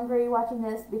not hungry watching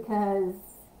this, because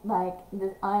like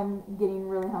I'm getting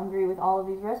really hungry with all of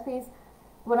these recipes.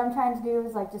 What I'm trying to do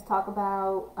is like just talk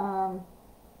about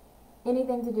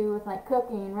anything to do with like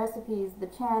cooking, recipes, the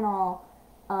channel,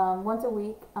 once a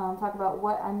week, talk about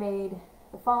what I made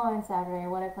the following Saturday, or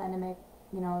what I plan to make,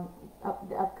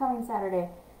 the upcoming Saturday,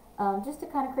 just to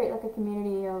kind of create like a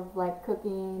community of like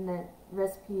cooking, the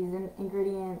recipes and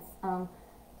ingredients,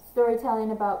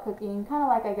 storytelling about cooking, kind of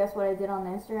like I guess what I did on the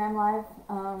Instagram live.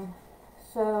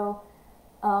 So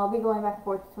I'll be going back and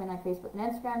forth between like Facebook and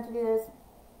Instagram to do this,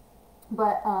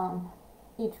 but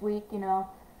each week,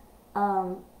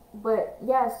 but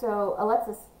yeah. So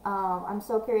Alexis, I'm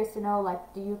so curious to know,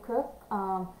 like, do you cook?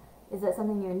 Is that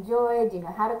something you enjoy? Do you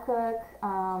know how to cook?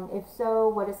 If so,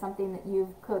 what is something that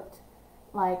you've cooked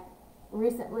like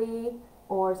recently,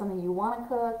 or something you want to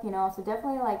cook? So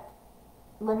definitely like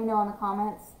let me know in the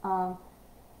comments.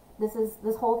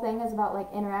 This whole thing is about like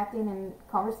interacting and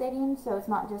conversating, so it's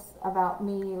not just about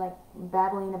me like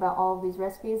babbling about all of these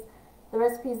recipes. The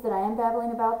recipes that I am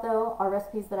babbling about though are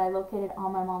recipes that I located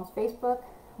on my mom's Facebook,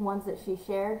 ones that she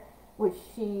shared, which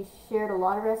she shared a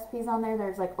lot of recipes on there.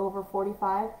 There's like over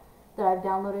 45 that I've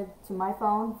downloaded to my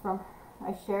phone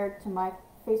I shared to my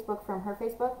Facebook from her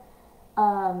Facebook,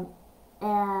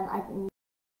 and I can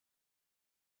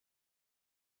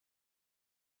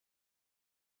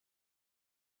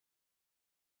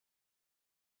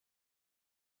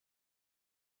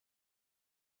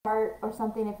heart or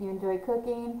something if you enjoy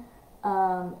cooking.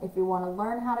 If you want to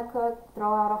learn how to cook,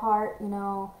 throw out a heart,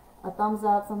 a thumbs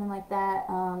up, something like that.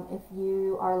 If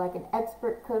you are like an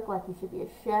expert cook, like you should be a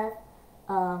chef,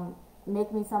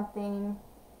 make me something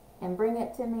and bring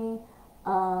it to me.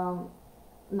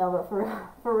 No, but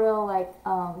for real, like,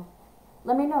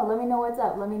 let me know what's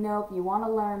up. Let me know if you want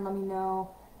to learn. Let me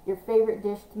know your favorite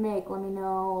dish to make. Let me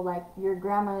know like your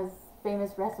grandma's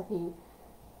famous recipe.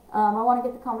 I want to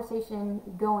get the conversation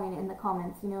going in the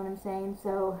comments, you know what I'm saying?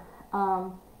 So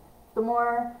the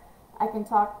more I can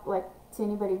talk like to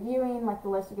anybody viewing, like the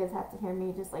less you guys have to hear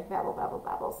me just like babble, babble,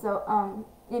 babble. So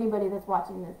anybody that's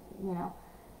watching this, you know.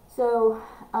 So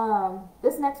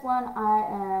this next one I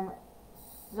am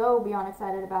so beyond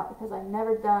excited about because I've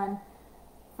never done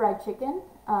fried chicken,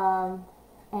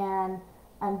 and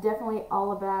I'm definitely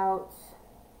all about.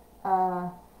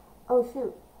 Oh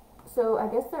shoot! So I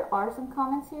guess there are some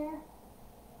comments here.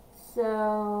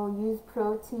 So use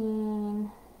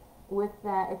protein with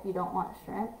that if you don't want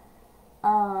shrimp.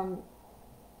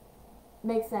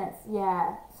 Makes sense.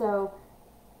 Yeah. So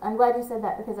I'm glad you said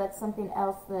that because that's something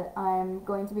else that I'm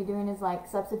going to be doing is like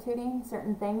substituting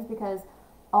certain things because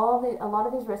a lot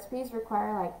of these recipes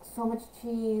require like so much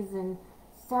cheese and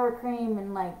sour cream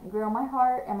and like girl, my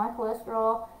heart and my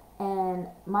cholesterol and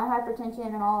my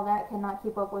hypertension and all of that cannot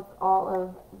keep up with all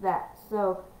of that.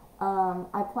 So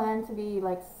I plan to be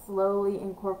like slowly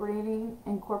incorporating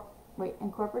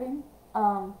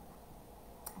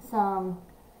some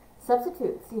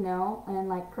substitutes, you know, and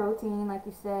like protein, like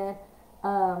you said,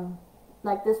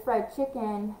 like this fried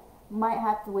chicken might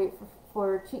have to wait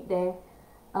for cheat day,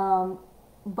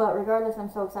 but regardless, I'm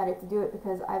so excited to do it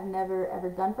because I've never ever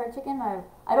done fried chicken.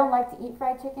 I don't like to eat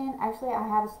fried chicken. Actually, I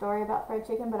have a story about fried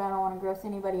chicken, but I don't want to gross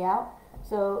anybody out.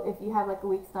 So if you have like a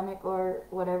weak stomach or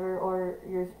whatever, or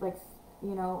you're like,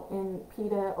 you know, in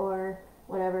PETA or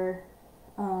whatever,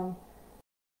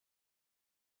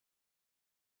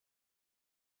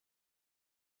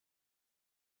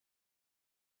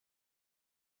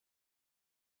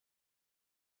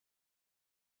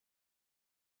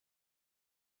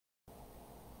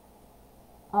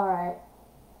 all right.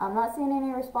 I'm not seeing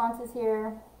any responses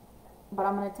here, but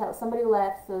I'm gonna tell somebody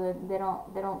left so that they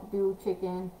don't do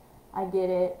chicken. I get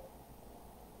it.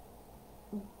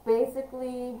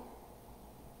 Basically,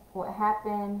 what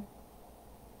happened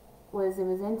was it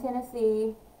was in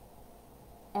Tennessee,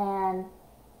 and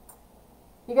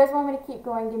you guys want me to keep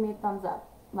going? Give me a thumbs up,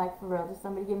 like for real. Just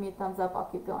somebody give me a thumbs up. I'll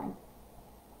keep going.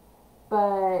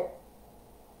 But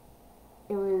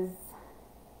it was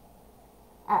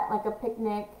at like a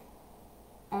picnic,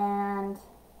 and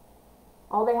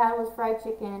all they had was fried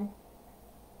chicken,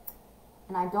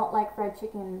 and I don't like fried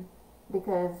chicken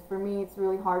because for me it's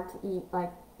really hard to eat.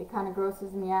 Like it kind of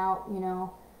grosses me out, you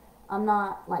know. I'm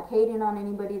not like hating on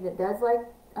anybody that does like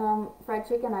fried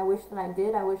chicken. I wish that I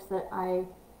did. I wish that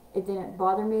it didn't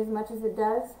bother me as much as it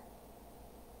does.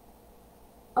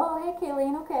 Oh, hey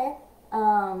Kayleen, okay.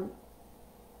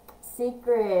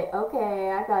 Secret,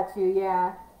 okay, I got you.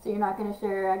 Yeah, so you're not gonna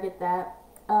share. I get that.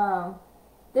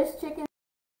 This chicken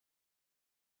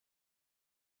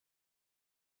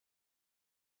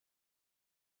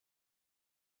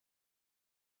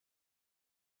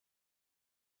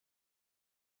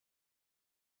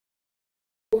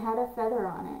had a feather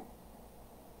on it.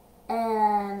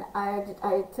 And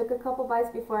I took a couple bites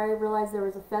before I realized there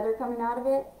was a feather coming out of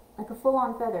it, like a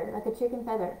full-on feather, like a chicken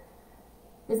feather.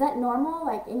 Is that normal?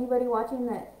 Like anybody watching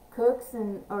that cooks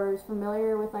and or is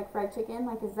familiar with like fried chicken,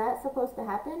 like is that supposed to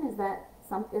happen? Is that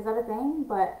a thing?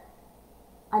 But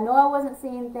I know I wasn't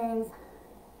seeing things,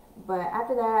 but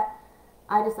after that,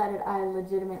 I decided I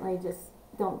legitimately just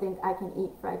don't think I can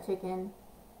eat fried chicken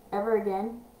ever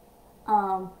again.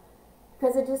 Um,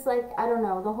 because it just like I don't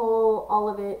know, all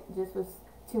of it just was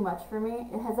too much for me.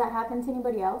 Has that happened to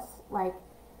anybody else? Like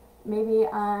maybe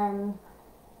I'm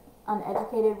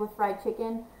uneducated with fried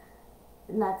chicken,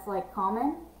 and that's like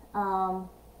common. I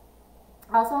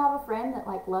also have a friend that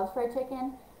like loves fried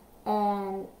chicken,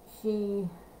 and she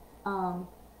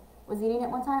was eating it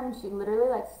one time, and she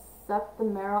literally like sucked the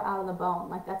marrow out of the bone.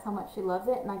 Like that's how much she loves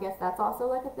it, and I guess that's also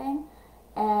like a thing.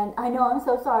 And I know I'm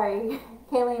so sorry,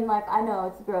 Kayleen. Like I know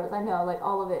it's gross. I know like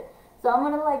all of it. So I'm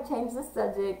gonna like change the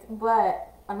subject,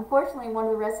 but unfortunately, one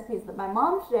of the recipes that my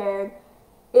mom shared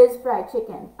is fried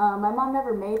chicken. My mom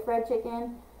never made fried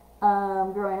chicken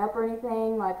growing up or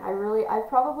anything. Like I've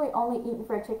probably only eaten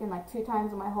fried chicken like 2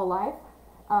 times in my whole life.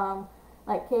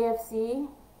 Like KFC,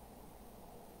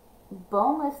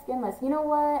 boneless, skinless. You know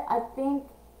what? I think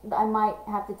I might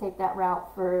have to take that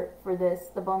route for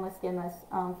the boneless, skinless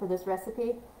for this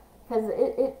recipe, because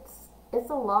it's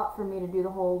a lot for me to do the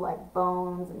whole like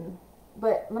bones and.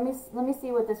 But let me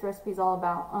see what this recipe is all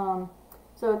about.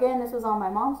 So again, this was on my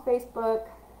mom's Facebook,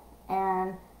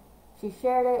 and she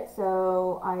shared it,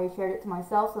 so I shared it to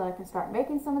myself so that I can start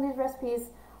making some of these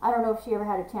recipes. I don't know if she ever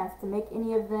had a chance to make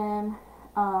any of them.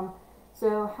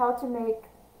 So how to make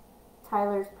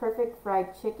Tyler's perfect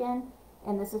fried chicken,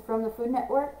 and this is from the Food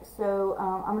Network. So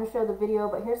I'm going to show the video,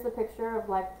 but here's the picture of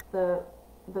like the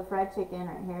fried chicken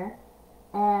right here,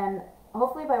 and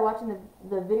hopefully by watching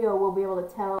the video we'll be able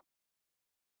to tell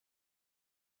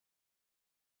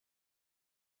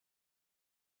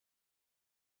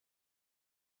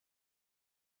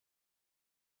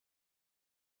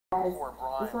guys.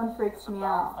 This one freaks me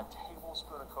out. A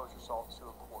tablespoon of kosher salt to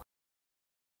a quart.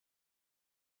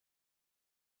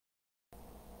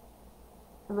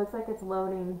 It looks like it's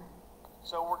loading.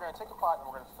 So we're going to take a pot and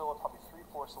we're going to fill it probably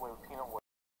 3/4 away with peanut oil.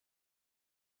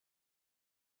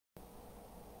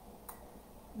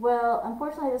 Well,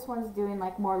 unfortunately this one's doing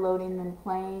like more loading than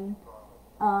plain.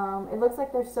 It looks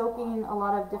like they're soaking a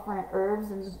lot of different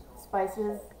herbs and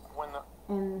spices.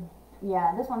 And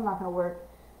yeah, this one's not going to work.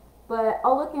 But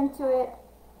I'll look into it.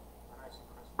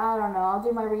 I don't know. I'll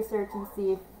do my research and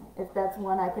see if that's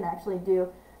one I can actually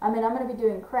do. I mean, I'm going to be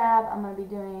doing crab. I'm going to be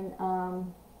doing,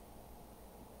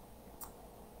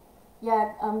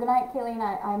 good night, Kayleen.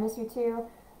 I miss you too.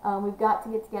 We've got to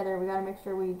get together. We got to make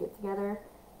sure we get together.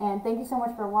 And thank you so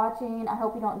much for watching. I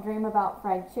hope you don't dream about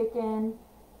fried chicken.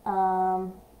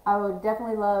 I would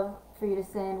definitely love for you to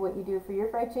send what you do for your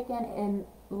fried chicken,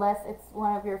 unless it's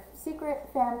one of your secret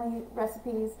family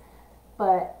recipes.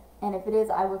 And if it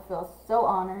is, I would feel so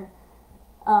honored.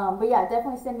 But yeah,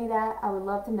 definitely send me that. I would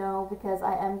love to know, because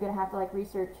I am going to have to like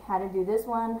research how to do this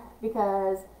one,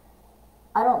 because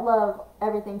I don't love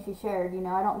everything she shared. You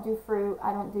know, I don't do fruit,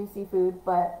 I don't do seafood,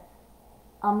 but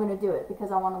I'm going to do it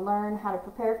because I want to learn how to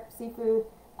prepare seafood.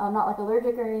 I'm not like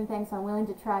allergic or anything, so I'm willing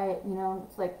to try it. You know,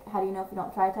 it's like, how do you know if you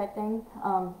don't try type thing.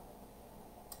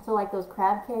 So like those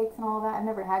crab cakes and all that, I've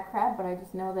never had crab, but I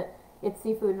just know that it's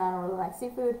seafood and I don't really like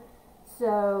seafood.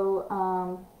 So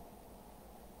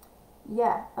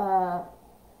yeah,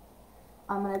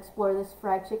 I'm going to explore this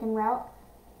fried chicken route.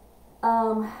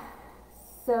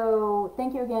 So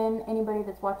thank you again, anybody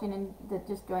that's watching and that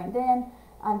just joined in.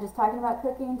 I'm just talking about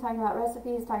cooking, talking about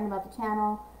recipes, talking about the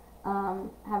channel,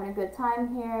 having a good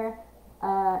time here,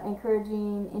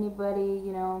 encouraging anybody,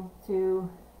 you know, to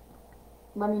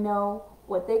let me know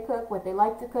what they cook, what they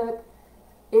like to cook,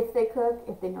 if they cook,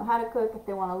 if they know how to cook, if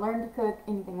they want to learn to cook,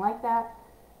 anything like that.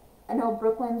 I know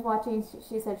Brooklyn's watching.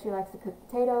 She said she likes to cook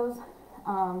potatoes.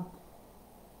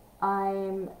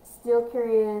 I'm still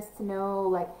curious to know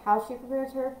like how she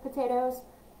prepares her potatoes,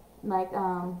 like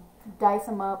dice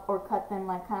them up or cut them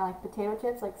like kind of like potato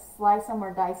chips, like slice them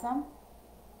or dice them.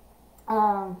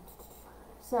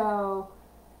 So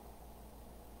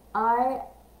I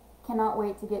cannot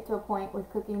wait to get to a point with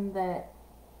cooking that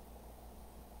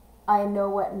I know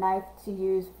what knife to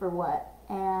use for what,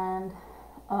 and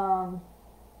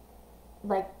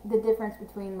like the difference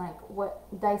between like what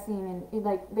dicing and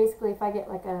like basically if I get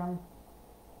like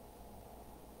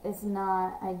it's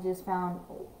not, I just found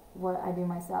what I do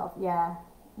myself. Yeah,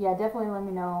 definitely let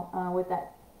me know with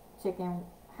that chicken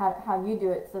how you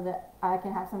do it, so that I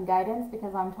can have some guidance,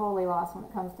 because I'm totally lost when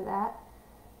it comes to that.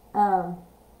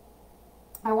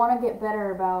 I want to get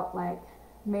better about like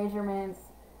measurements,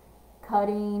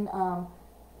 cutting.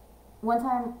 One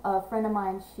time a friend of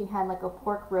mine, she had like a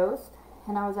pork roast,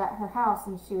 and I was at her house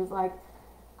and she was like,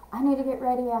 I need to get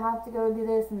ready, I have to go do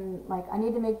this, and like I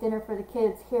need to make dinner for the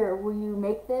kids, here, will you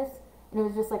make this? And it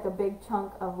was just like a big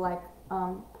chunk of like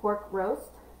pork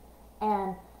roast,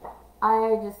 and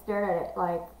I just stared at it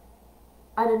like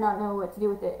I did not know what to do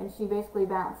with it, and she basically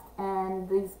bounced, and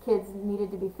these kids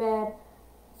needed to be fed.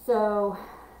 So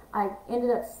I ended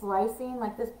up slicing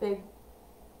like this big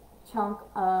chunk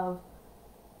of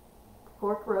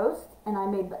pork roast, and I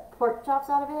made pork chops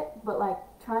out of it, but like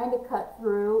trying to cut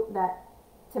through that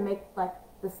to make like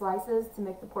the slices to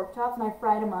make the pork chops, and I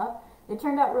fried them up. They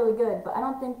turned out really good, but I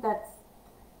don't think that's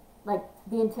like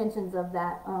the intentions of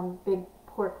that big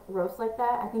pork roast like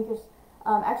that. I think there's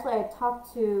actually I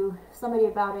talked to somebody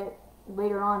about it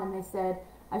later on, and they said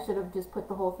I should have just put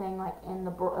the whole thing like in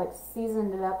the like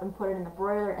seasoned it up and put it in the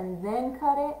broiler and then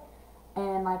cut it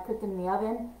and like cooked it in the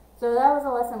oven. So that was a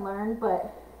lesson learned,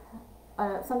 but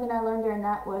something I learned during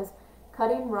that was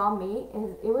cutting raw meat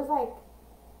it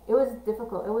was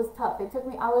difficult. It was tough. It took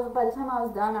me, by the time I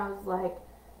was done, I was like,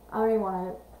 I don't even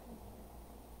want to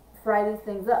fry these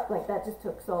things up. Like that just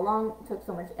took so long, took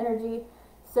so much energy.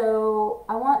 So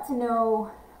I want to know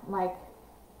like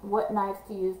what knives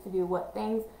to use to do what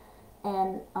things,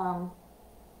 and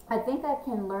I think I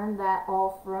can learn that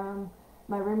all from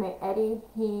my roommate Eddie.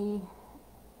 He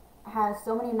has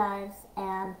so many knives,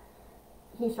 and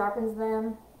he sharpens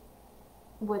them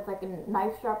with like a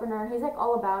knife sharpener. He's like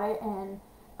all about it, and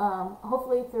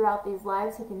hopefully throughout these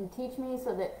lives he can teach me,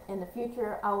 so that in the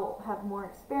future I will have more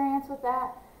experience with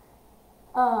that.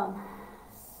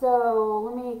 So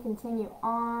let me continue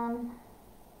on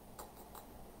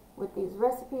with these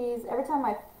recipes. Every time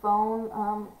my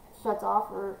phone shuts off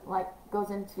or like goes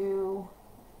into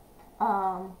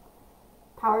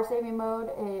power saving mode,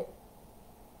 it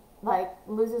like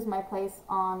loses my place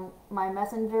on my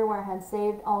messenger where I had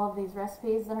saved all of these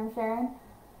recipes that I'm sharing.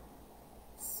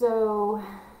 So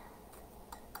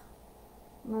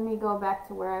let me go back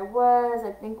to where I was.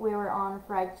 I think we were on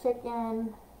fried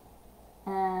chicken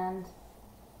and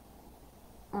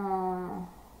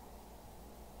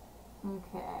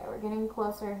okay, we're getting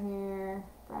closer here.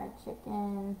 Fried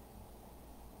chicken.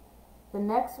 The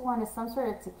next one is some sort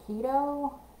of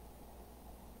taquito.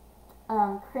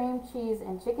 Cream cheese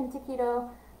and chicken taquito.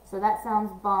 So that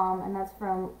sounds bomb, and that's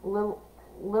from Little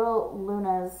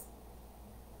Luna's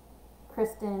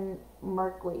Kristen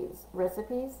Merkley's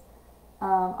recipes.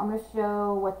 I'm going to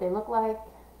show what they look like.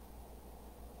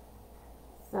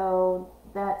 So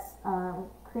that's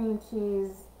cream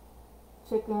cheese,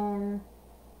 chicken,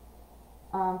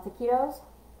 taquitos,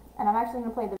 and I'm actually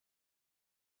going to play the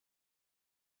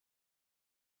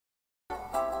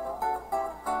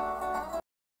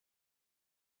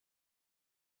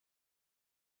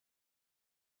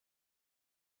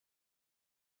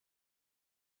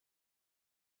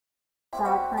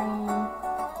sour cream.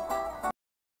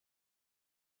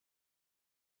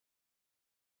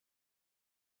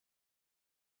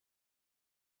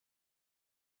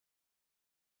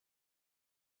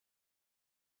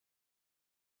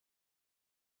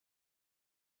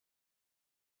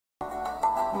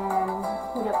 And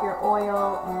heat up your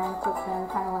oil and cook them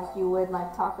kind of like you would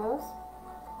like tacos.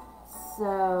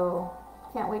 So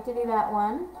can't wait to do that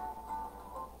one.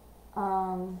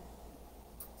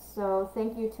 So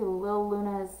thank you to Lil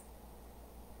Luna's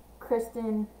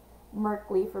Kristen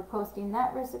Merkley for posting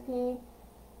that recipe,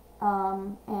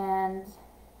 and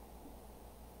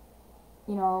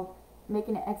you know,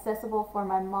 making it accessible for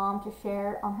my mom to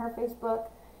share on her Facebook,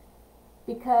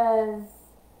 because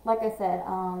like I said,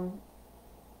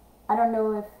 I don't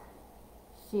know if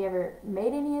she ever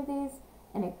made any of these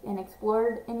and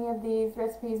explored any of these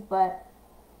recipes, but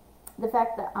the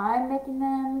fact that I'm making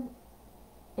them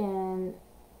and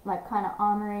like kind of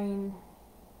honoring,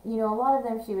 you know, a lot of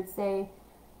them she would say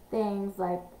things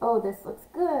like, oh, this looks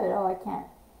good, oh, I can't,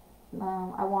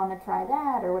 I want to try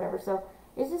that or whatever. So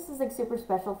it's just like super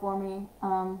special for me.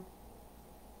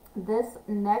 This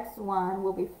next one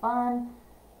will be fun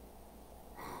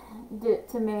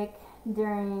to make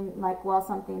during like while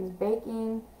something's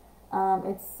baking.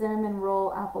 It's cinnamon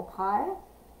roll apple pie.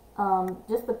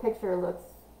 Just the picture looks,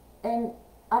 and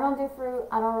I don't do fruit,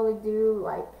 I don't really do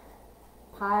like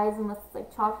pies unless it's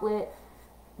like chocolate,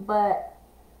 but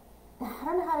I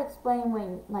don't know how to explain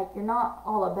when like you're not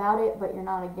all about it but you're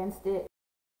not against it.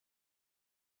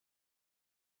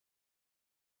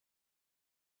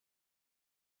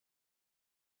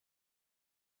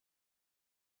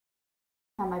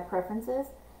 My preferences,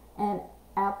 and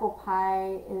apple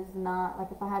pie is not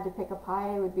like, if I had to pick a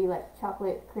pie, it would be like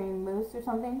chocolate cream mousse or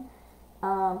something.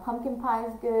 Pumpkin pie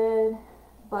is good,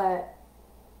 but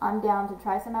I'm down to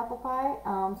try some apple pie.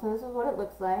 So this is what it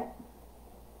looks like,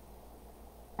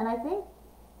 and I think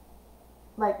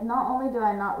like not only do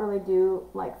I not really do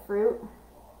like fruit,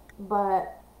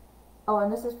 but oh,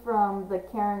 and this is from the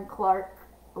Karen Clark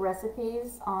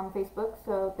recipes on Facebook.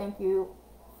 So thank you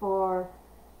for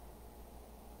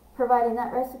providing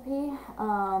that recipe.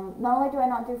 Not only do I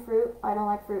not do fruit, I don't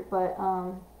like fruit, but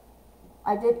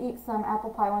I did eat some apple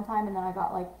pie one time and then I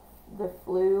got like the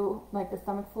flu, like the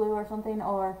stomach flu or something,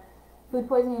 or food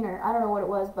poisoning, or I don't know what it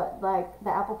was, but like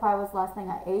the apple pie was the last thing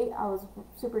I ate. I was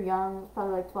super young, I was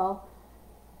probably like 12.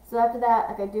 So after that,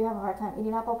 like I do have a hard time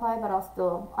eating apple pie, but I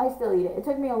still eat it. It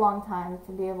took me a long time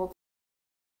to be able to.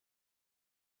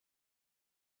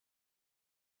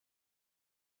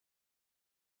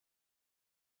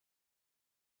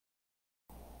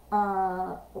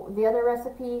 The other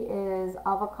recipe is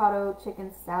avocado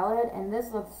chicken salad, and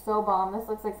this looks so bomb. This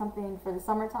looks like something for the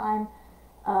summertime.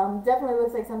 Definitely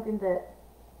looks like something that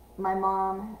my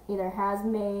mom either has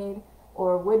made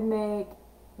or would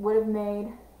have made,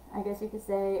 I guess you could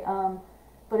say.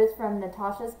 But it's from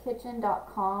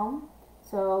natasha'skitchen.com.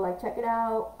 So like check it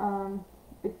out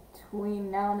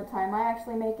between now and the time I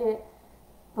actually make it.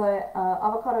 But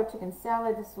avocado chicken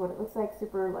salad, this is what it looks like.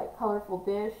 Super like colorful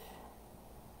dish.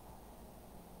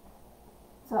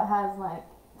 So it has like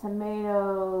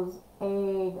tomatoes,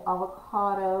 egg,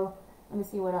 avocado. Let me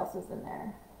see what else is in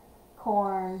there.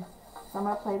 Corn. So I'm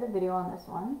going to play the video on this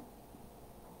one.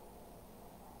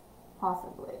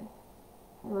 Possibly.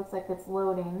 It looks like it's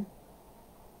loading.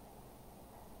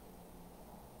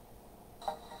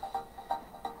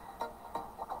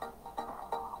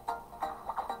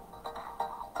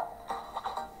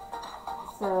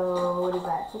 So what is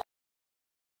that?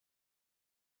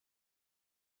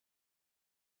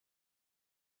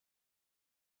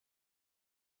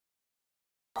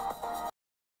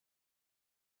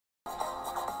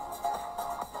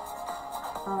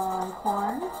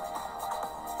 corn,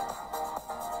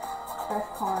 fresh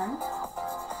corn,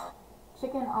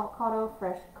 chicken avocado,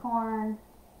 fresh corn,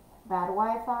 bad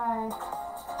Wi-Fi,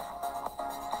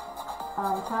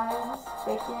 chives,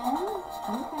 bacon,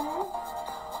 okay.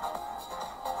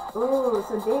 Ooh,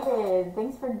 so David,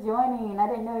 thanks for joining. I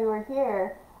didn't know you were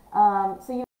here.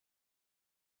 So you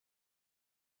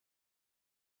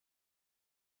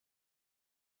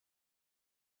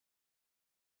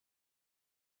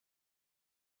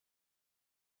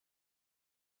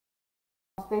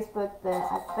Facebook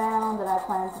that I found that I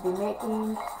plan to be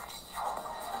making.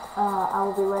 I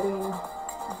will be letting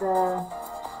the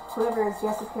whoever is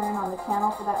guest appearing on the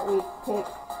channel for that week pick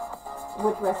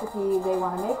which recipe they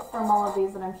want to make from all of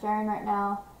these that I'm sharing right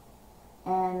now,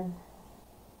 and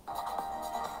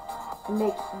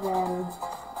make them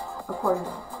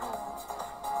accordingly.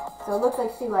 So it looks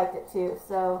like she liked it too.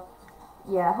 So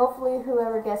yeah, hopefully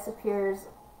whoever guest appears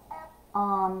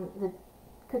on the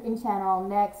cooking channel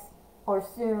next or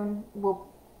soon will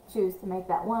choose to make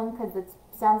that one, because it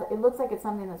looks like it's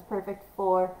something that's perfect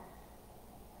for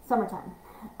summertime.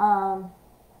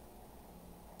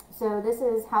 So this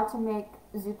is how to make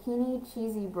zucchini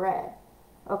cheesy bread.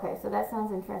 Okay, so that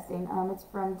sounds interesting. It's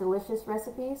from Delicious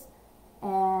Recipes,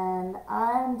 and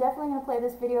I'm definitely going to play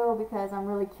this video because I'm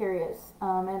really curious,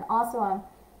 and also I'm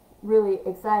really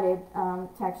excited to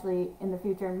actually in the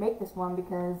future make this one,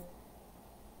 because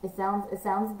it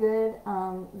sounds good.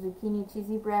 Zucchini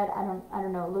cheesy bread. I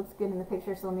don't know. It looks good in the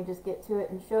picture, so let me just get to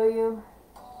it and show you.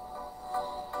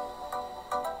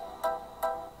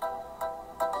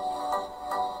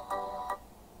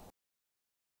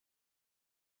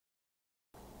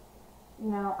 You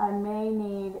know, I may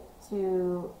need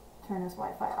to turn this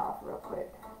Wi-Fi off real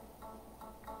quick.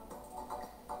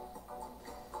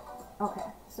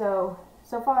 Okay, so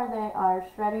far they are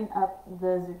shredding up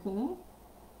the zucchini,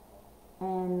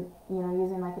 and you know,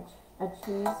 using like a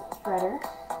cheese shredder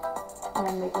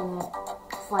and making it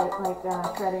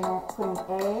shredding it, putting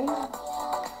egg,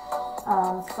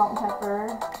 salt and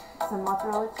pepper, some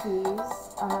mozzarella cheese.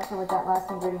 I'm not sure what that last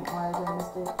ingredient was, I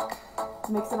missed it.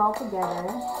 Mix it all together.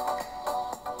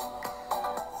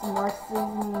 Some more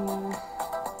seasoning.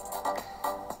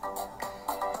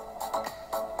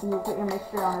 You put your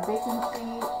mixture on a baking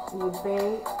sheet, you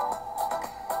bake.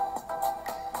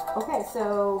 Okay,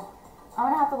 so I'm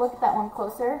gonna have to look at that one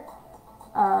closer,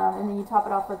 and then you top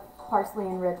it off with parsley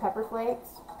and red pepper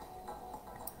flakes,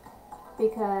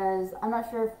 because I'm not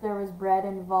sure if there was bread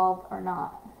involved or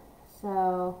not.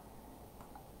 So,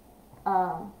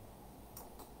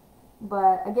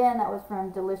 but again, that was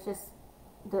from Delish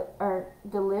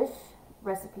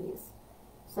Recipes.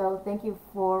 So thank you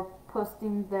for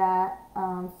posting that,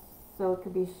 so it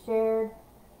could be shared.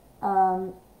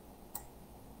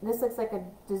 This looks like a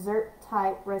dessert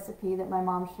type recipe that my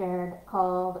mom shared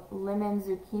called lemon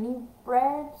zucchini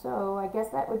bread. So I guess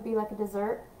that would be like a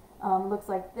dessert. Looks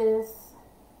like this.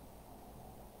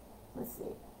 Let's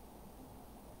see.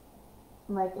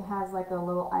 Like it has like a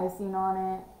little icing on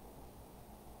it.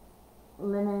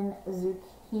 Lemon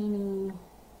zucchini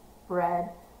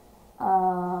bread.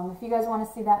 If you guys want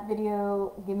to see that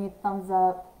video, give me a thumbs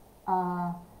up,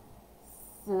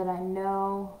 so that I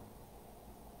know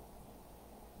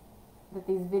that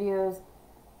these videos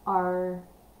are,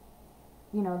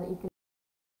 you know, that you can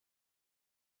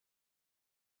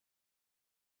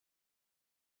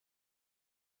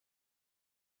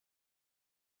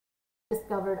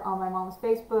discovered on my mom's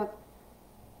Facebook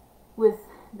with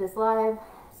this live.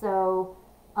 So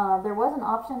there was an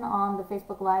option on the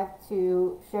Facebook Live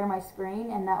to share my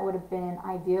screen, and that would have been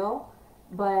ideal,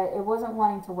 but it wasn't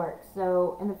wanting to work.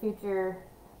 So in the future,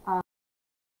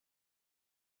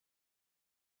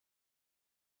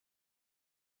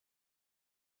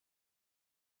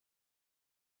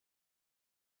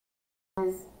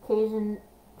 is Cajun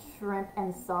shrimp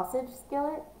and sausage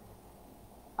skillet.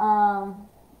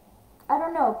 I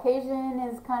don't know. Cajun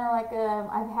is kind of like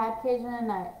I've had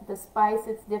Cajun. The spice,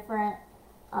 it's different.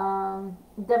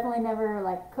 Definitely never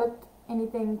like cooked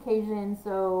anything Cajun,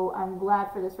 so I'm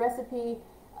glad for this recipe.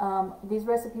 These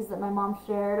recipes that my mom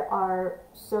shared are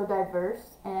so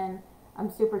diverse, and I'm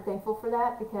super thankful for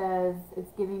that, because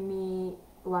it's giving me,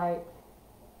 like,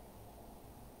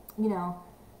 you know,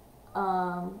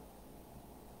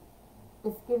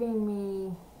 it's giving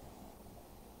me,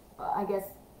 I guess,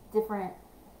 different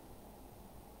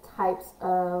types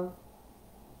of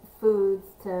foods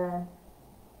to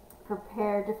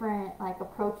prepare, different like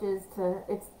approaches to,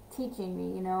 it's teaching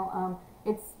me, you know.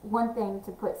 It's one thing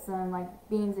to put some like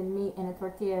beans and meat in a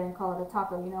tortilla and call it a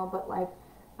taco, you know, but like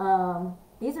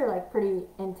these are like pretty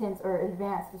intense or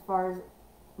advanced as far as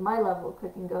my level of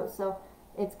cooking goes. So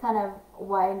it's kind of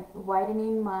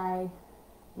widening my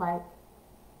like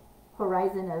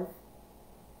horizon of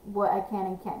what I can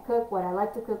and can't cook, what I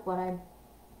like to cook, what I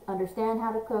understand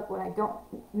how to cook, what I don't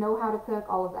know how to cook,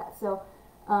 all of that. So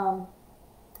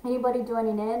anybody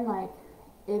joining in, like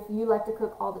if you like to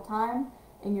cook all the time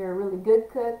and you're a really good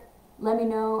cook, let me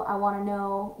know. I want to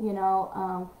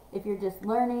know, if you're just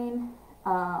learning,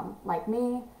 like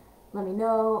me, let me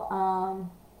know.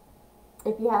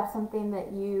 If you have something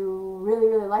that you really,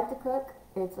 really like to cook,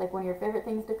 it's like one of your favorite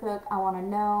things to cook, I want to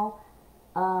know.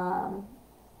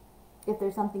 If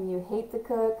there's something you hate to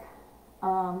cook,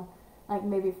 like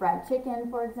maybe fried chicken,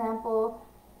 for example,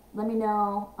 let me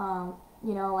know.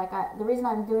 The reason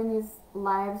I'm doing these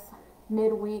lives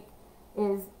midweek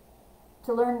is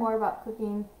to learn more about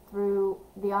cooking through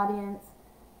the audience,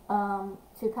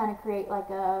 to kind of create like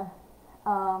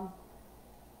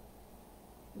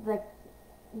like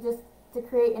just to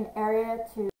create an area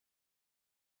to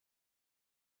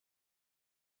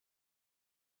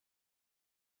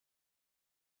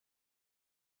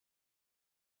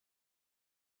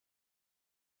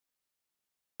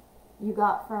you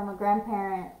got from a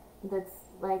grandparent that's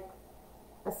like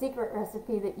a secret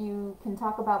recipe that you can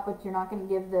talk about, but you're not going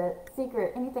to give the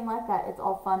secret, anything like that. It's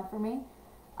all fun for me.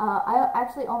 I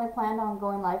actually only planned on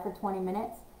going live for 20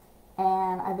 minutes,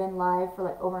 and I've been live for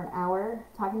like over an hour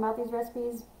talking about these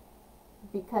recipes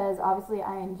because obviously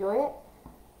I enjoy it,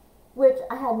 which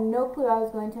I had no clue I was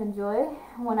going to enjoy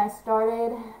when I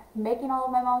started making all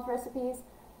of my mom's recipes.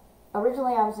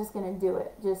 Originally, I was just going to do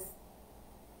it just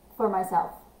for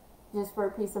myself, just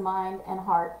for peace of mind and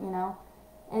heart.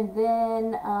 And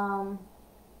then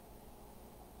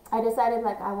I decided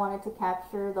like I wanted to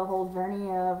capture the whole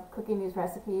journey of cooking these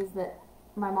recipes that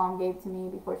my mom gave to me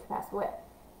before she passed away.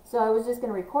 So I was just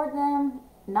going to record them,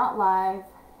 not live,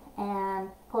 and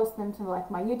post them to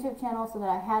like my YouTube channel so that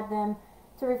I had them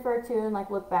to refer to and like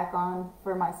look back on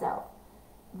for myself.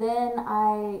 Then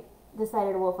I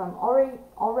decided, well, if I'm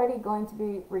already going to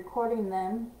be recording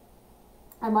them,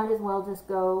 I might as well just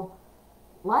go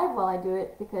live while I do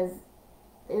it, because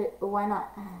why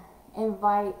not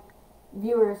invite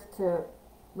viewers to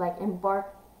like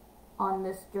embark on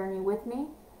this journey with me.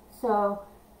 So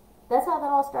that's how that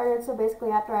all started. So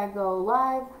basically after I go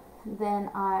live, then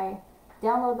I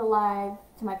download the live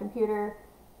to my computer,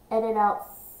 edit out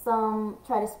some,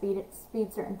 try to speed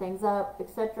certain things up,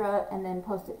 etc., and then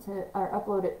post it to or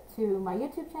upload it to my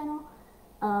YouTube channel.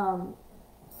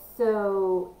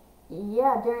 So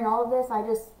yeah, during all of this, I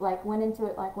just like went into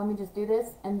it like, let me just do this,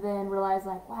 and then realized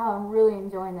like, wow, I'm really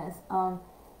enjoying this.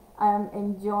 I'm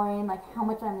enjoying like how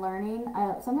much I'm learning.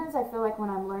 Sometimes I feel like when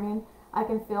I'm learning, I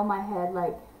can feel my head,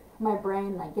 like my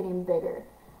brain, like getting bigger.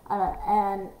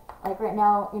 And like right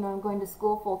now, I'm going to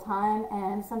school full time,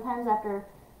 and sometimes after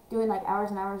doing like hours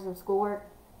and hours of schoolwork,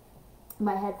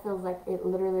 my head feels like it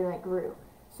literally like grew.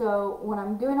 So when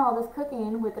I'm doing all this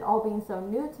cooking, with it all being so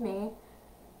new to me,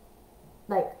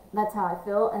 like that's how I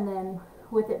feel. And then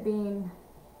with it being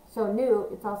so new,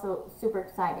 it's also super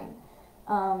exciting.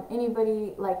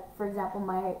 Anybody, like for example,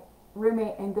 my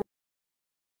roommate and good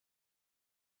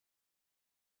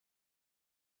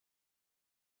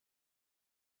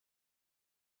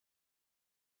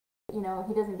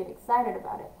he doesn't get excited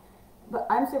about it, but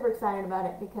I'm super excited about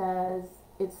it because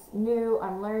it's new,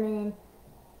 I'm learning,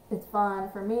 it's fun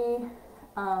for me.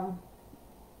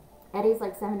 Eddie's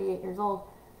like 78 years old,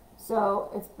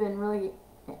 so it's been really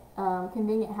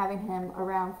convenient having him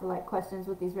around for like questions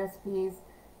with these recipes.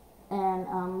 And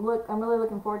I'm really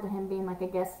looking forward to him being like a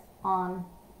guest on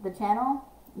the channel,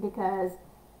 because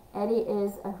Eddie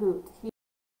is a hoot. He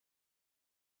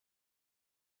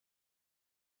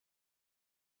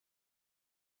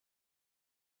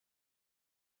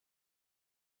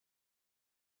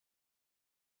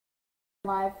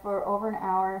live for over an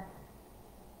hour.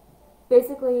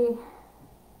 Basically,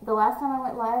 the last time I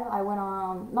went live, I went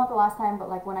on, not the last time, but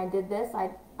like when I did this, I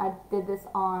did this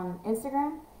on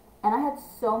Instagram, and I had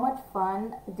so much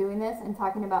fun doing this and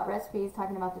talking about recipes,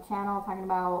 talking about the channel, talking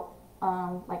about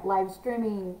like live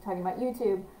streaming, talking about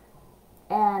YouTube.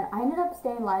 And I ended up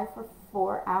staying live for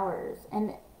 4 hours,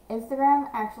 and Instagram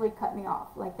actually cut me off.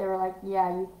 Like they were like,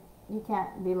 yeah, you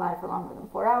can't be live for longer than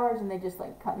 4 hours, and they just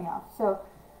like cut me off. So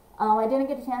I didn't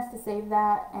get a chance to save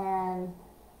that and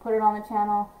put it on the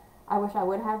channel. I wish I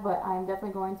would have, but I'm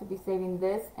definitely going to be saving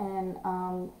this and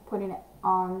putting it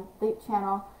on the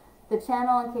channel. The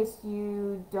channel, in case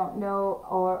you don't know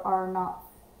or are not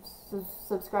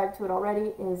subscribed to it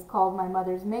already, is called My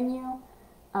Mother's Menu.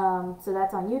 So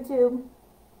that's on YouTube.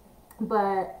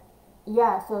 But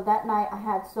yeah, so that night I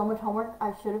had so much homework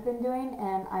I should have been doing,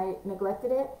 and I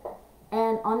neglected it.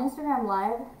 And on Instagram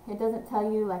Live, it doesn't tell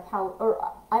you like how, or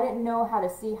I didn't know how to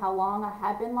see how long I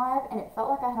had been live, and it felt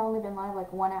like I had only been live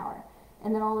like 1 hour.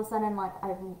 And then all of a sudden, like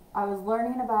I was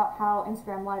learning about how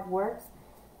Instagram Live works,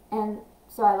 and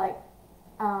so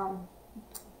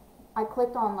I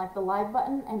clicked on like the live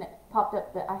button, and it popped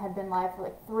up that I had been live for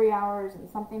like 3 hours and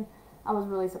something. I was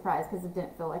really surprised because it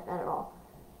didn't feel like that at all.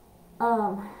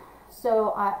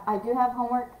 So I do have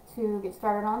homework to get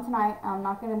started on tonight. I'm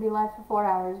not going to be live for 4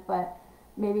 hours, but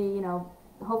maybe, you know,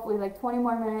 hopefully like 20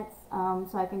 more minutes,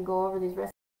 so I can go over these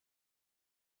recipes.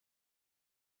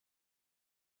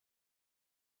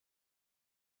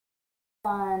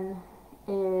 One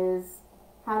is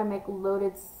how to make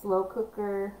loaded slow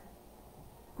cooker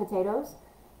potatoes.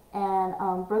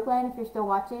 And Brooklyn, if you're still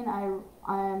watching, I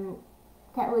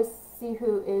can't really see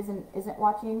who is and isn't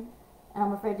watching, and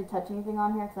I'm afraid to touch anything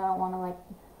on here because I don't want to like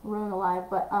ruin the live.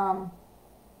 But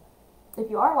if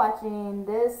you are watching,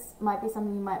 this might be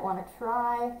something you might want to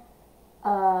try.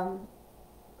 I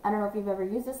don't know if you've ever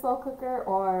used a slow cooker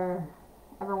or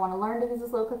ever want to learn to use a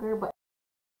slow cooker, but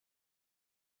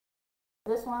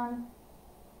this one.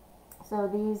 So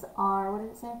these are, what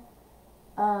did it say?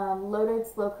 Loaded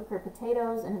slow cooker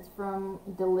potatoes, and it's from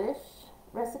Delish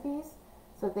Recipes.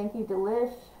 So thank you,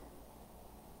 Delish.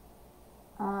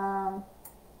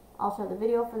 I'll show the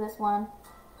video for this one.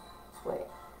 Wait.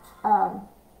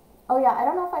 Oh yeah, I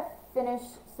don't know if I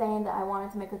finished saying that I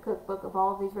wanted to make a cookbook of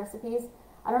all of these recipes.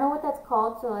 I don't know what that's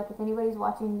called, so like if anybody's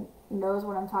watching knows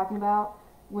what I'm talking about.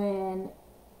 When,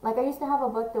 like, I used to have a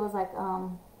book that was like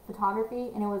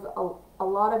photography, and it was a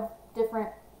lot of different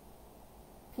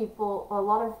people,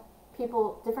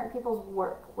 different people's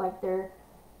work, like their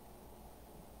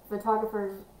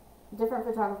photographers, different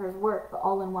photographers' work, but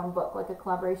all in one book, like a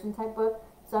collaboration type book.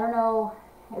 So I don't know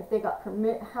if they got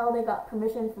how they got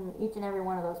permission from each and every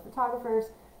one of those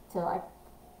photographers to like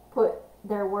put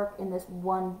their work in this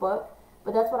one book.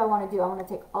 But that's what I want to do. I want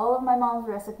to take all of my mom's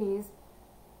recipes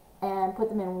and put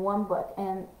them in one book,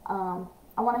 and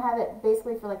I want to have it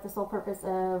basically for like the sole purpose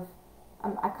of,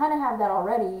 I kind of have that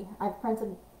already. I've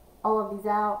printed all of these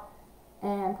out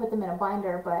and put them in a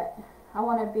binder, but I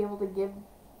want to be able to give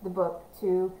the book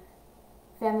to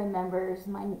family members,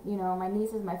 my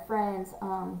nieces, my friends,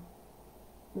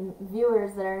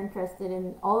 viewers that are interested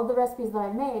in all of the recipes that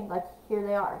I've made. Like, here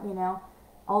they are,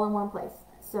 all in one place.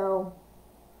 So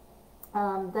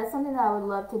that's something that I would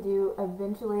love to do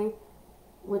eventually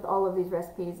with all of these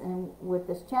recipes, and with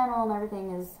this channel and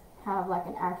everything, is have like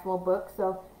an actual book.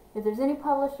 So if there's any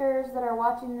publishers that are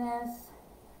watching this,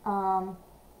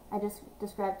 I just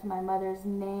described to my mother's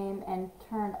name and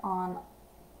turned on.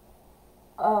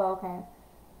 Oh, okay.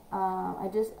 I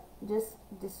just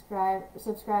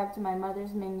subscribe to my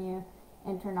mother's menu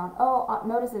and turn on. Oh,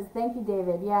 notices. Thank you,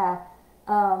 David. Yeah.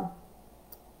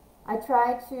 I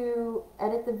try to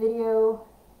edit the video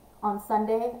on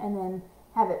Sunday and then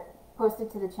have it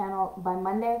posted to the channel by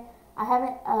Monday. I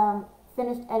haven't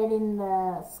finished editing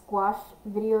the squash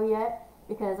video yet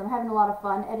because I'm having a lot of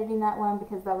fun editing that one,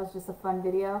 because that was just a fun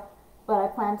video. But I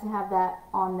plan to have that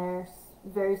on there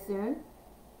very soon.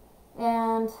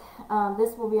 And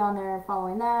this will be on there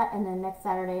following that, and then next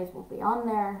Saturdays will be on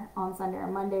there on Sunday or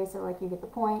Monday, so like you get the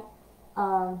point.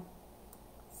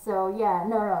 So yeah,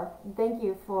 no, thank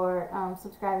you for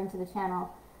subscribing to the channel.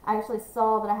 I actually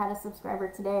saw that I had a subscriber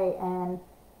today and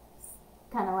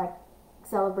kind of like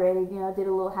celebrated, did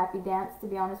a little happy dance, to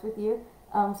be honest with you.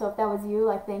 So if that was you,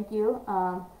 like, thank you.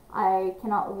 I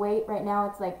cannot wait. Right now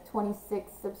it's like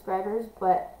 26 subscribers,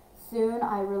 but soon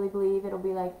I really believe it'll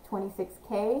be like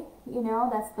 26K,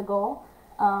 that's the goal.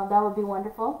 That would be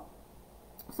wonderful.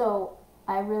 So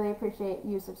I really appreciate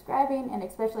you subscribing, and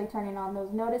especially turning on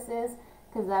those notices,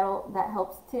 because that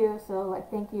helps too. So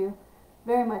like, thank you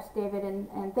very much, David,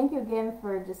 and thank you again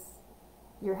for just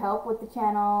your help with the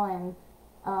channel. And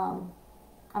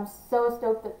I'm so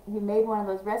stoked that you made one of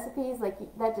those recipes. Like,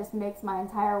 that just makes my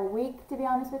entire week, to be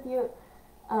honest with you.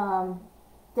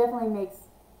 Definitely makes,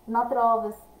 not that all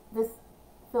of this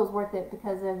feels worth it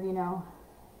because of,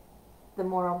 the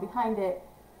moral behind it,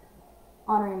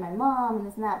 honoring my mom and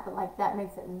this and that, but like, that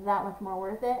makes it that much more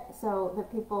worth it. So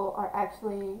that people are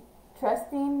actually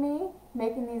trusting me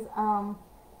making these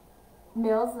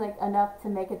meals, like, enough to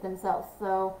make it themselves.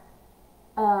 So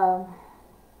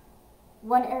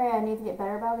one area I need to get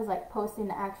better about is like posting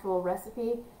the actual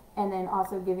recipe, and then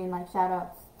also giving like shout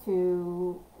outs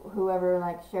to whoever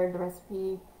like shared the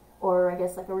recipe, or I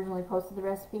guess like originally posted the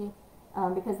recipe,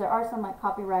 because there are some like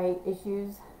copyright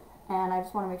issues, and I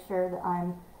just want to make sure that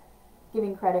I'm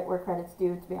giving credit where credit's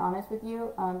due, to be honest with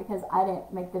you, because I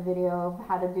didn't make the video of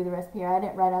how to do the recipe, or I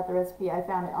didn't write out the recipe. I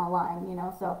found it online,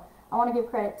 so I want to give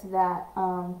credit to that.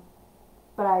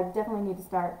 But I definitely need to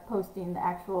start posting the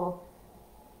actual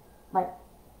like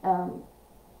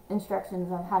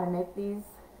instructions of how to make these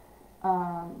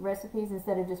recipes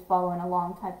instead of just following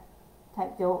along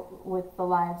type deal with the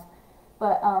lives.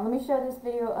 But let me show this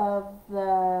video of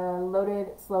the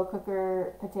loaded slow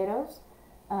cooker potatoes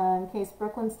in case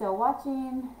Brooklyn's still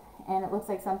watching, and it looks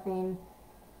like something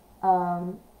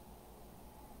that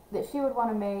she would want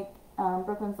to make.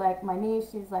 Brooklyn's like my niece,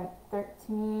 she's like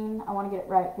 13. I want to get it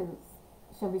right because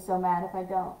she'll be so mad if I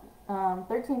don't.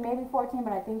 13, maybe 14,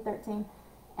 but I think 13.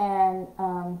 And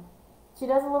she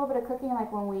does a little bit of cooking,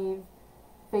 like when we've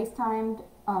FaceTimed.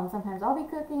 Sometimes I'll be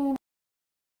cooking.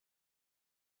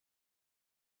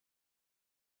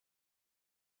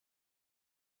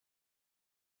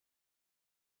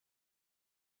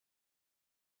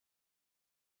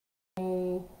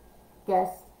 A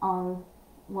guest on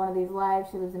one of these lives.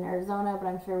 She lives in Arizona, but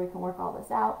I'm sure we can work all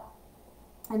this out.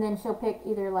 And then she'll pick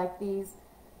either like these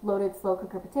loaded slow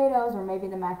cooker potatoes or maybe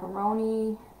the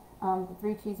macaroni, the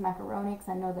 3-cheese macaroni, because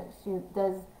I know that she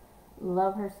does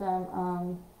love her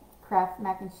some Kraft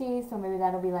mac and cheese, so maybe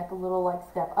that'll be like a little like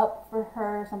step up for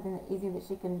her, something that easy that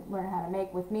she can learn how to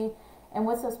make with me. And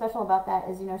what's so special about that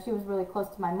is, you know, she was really close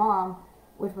to my mom,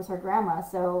 which was her grandma,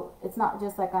 so it's not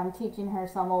just like I'm teaching her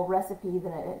some old recipe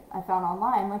that I found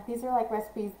online. Like, these are like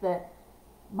recipes that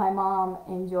my mom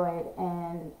enjoyed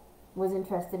and was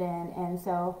interested in, and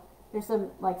so there's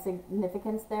some like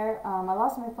significance there. I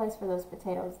lost my place for those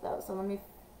potatoes though, so let me,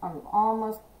 I'm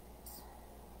almost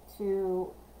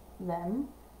to them.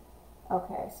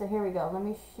 Okay, so here we go. Let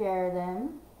me share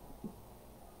them.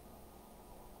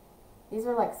 These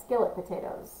are like skillet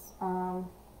potatoes.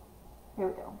 Here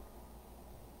we go.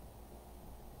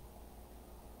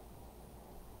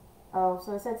 Oh,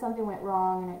 so it said something went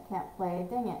wrong and it can't play.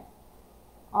 Dang it.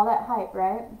 All that hype,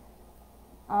 right?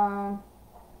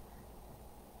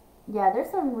 Yeah,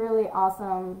 there's some really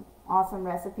awesome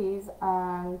recipes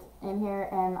in here,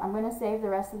 and I'm going to save the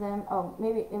rest of them. Oh,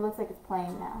 maybe it looks like it's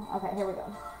playing now. Okay, here we go.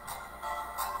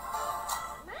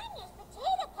 Mine is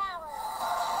potato power.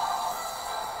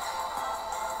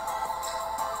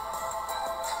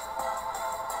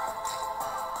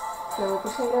 So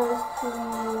potatoes,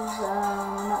 cheese,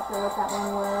 I'm not sure what that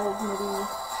one was. Maybe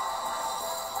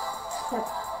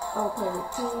okay,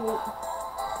 repeat.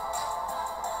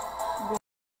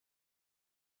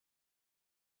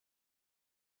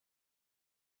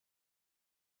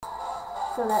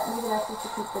 So that maybe that's just to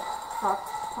keep the pot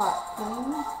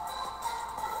clean.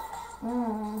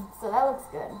 So that looks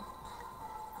good.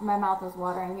 My mouth is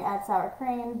watering. You add sour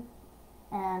cream,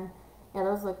 and yeah,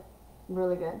 those look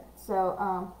really good.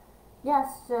 So yeah,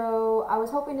 so I was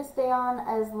hoping to stay on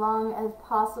as long as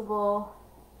possible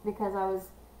because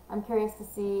I'm curious to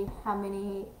see how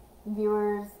many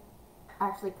viewers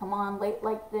actually come on late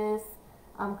like this.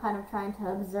 I'm kind of trying to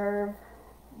observe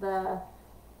the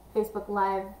Facebook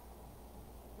Live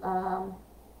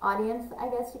audience, I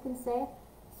guess you can say,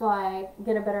 so I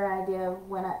get a better idea of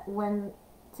when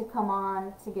to come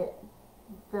on to get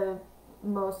the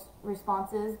most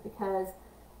responses, because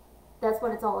that's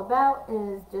what it's all about,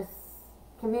 is just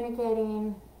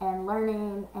communicating and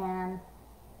learning and,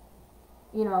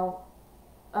 you know,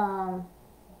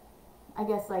 I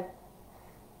guess like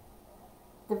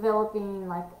developing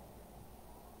like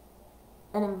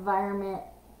an environment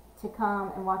to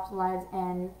come and watch lives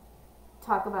and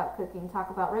talk about cooking,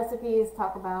 talk about recipes,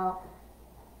 talk about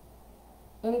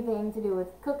anything to do with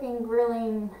cooking,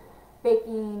 grilling,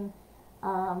 baking.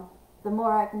 The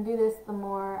more I can do this, the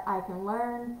more I can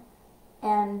learn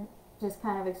and just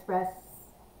kind of express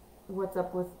what's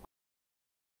up with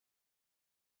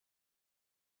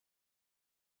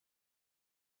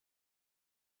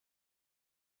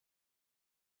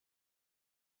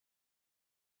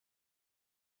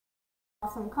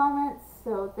awesome comments,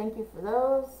 so thank you for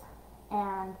those.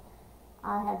 And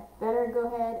I had better go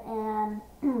ahead and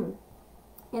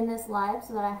end this live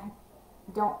so that I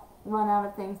don't run out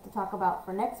of things to talk about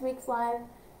for next week's live.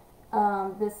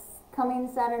 This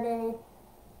coming Saturday,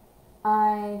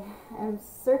 I am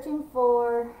searching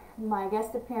for my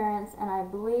guest appearance, and I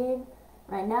believe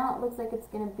right now it looks like it's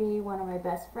going to be one of my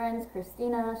best friends,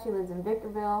 Christina. She lives in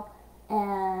Victorville,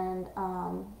 and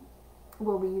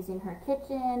we'll be using her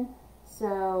kitchen,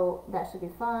 so that should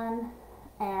be fun.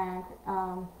 And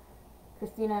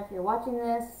Christina, if you're watching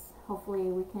this,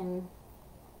 hopefully we can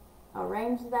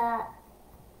arrange that.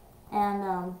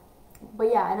 And but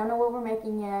yeah, I don't know what we're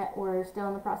making yet. We're still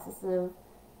in the process of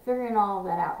figuring all of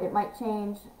that out. It might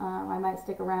change. I might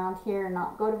stick around here and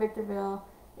not go to Victorville.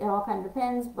 It all kind of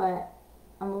depends, but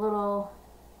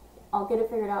I'll get it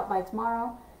figured out by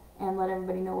tomorrow, and let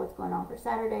everybody know what's going on for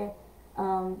Saturday.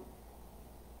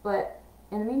 But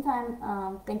in the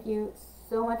meantime, thank you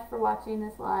so much for watching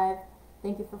this live.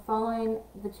 Thank you for following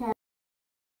the channel.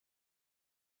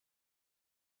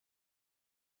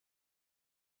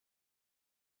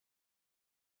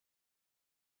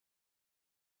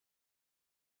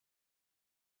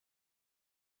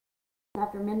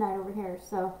 After midnight over here,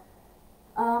 so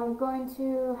I'm going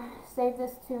to save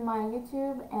this to my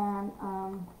YouTube and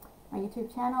my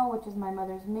YouTube channel, which is My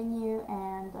Mother's Menu,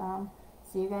 and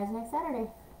see you guys next Saturday.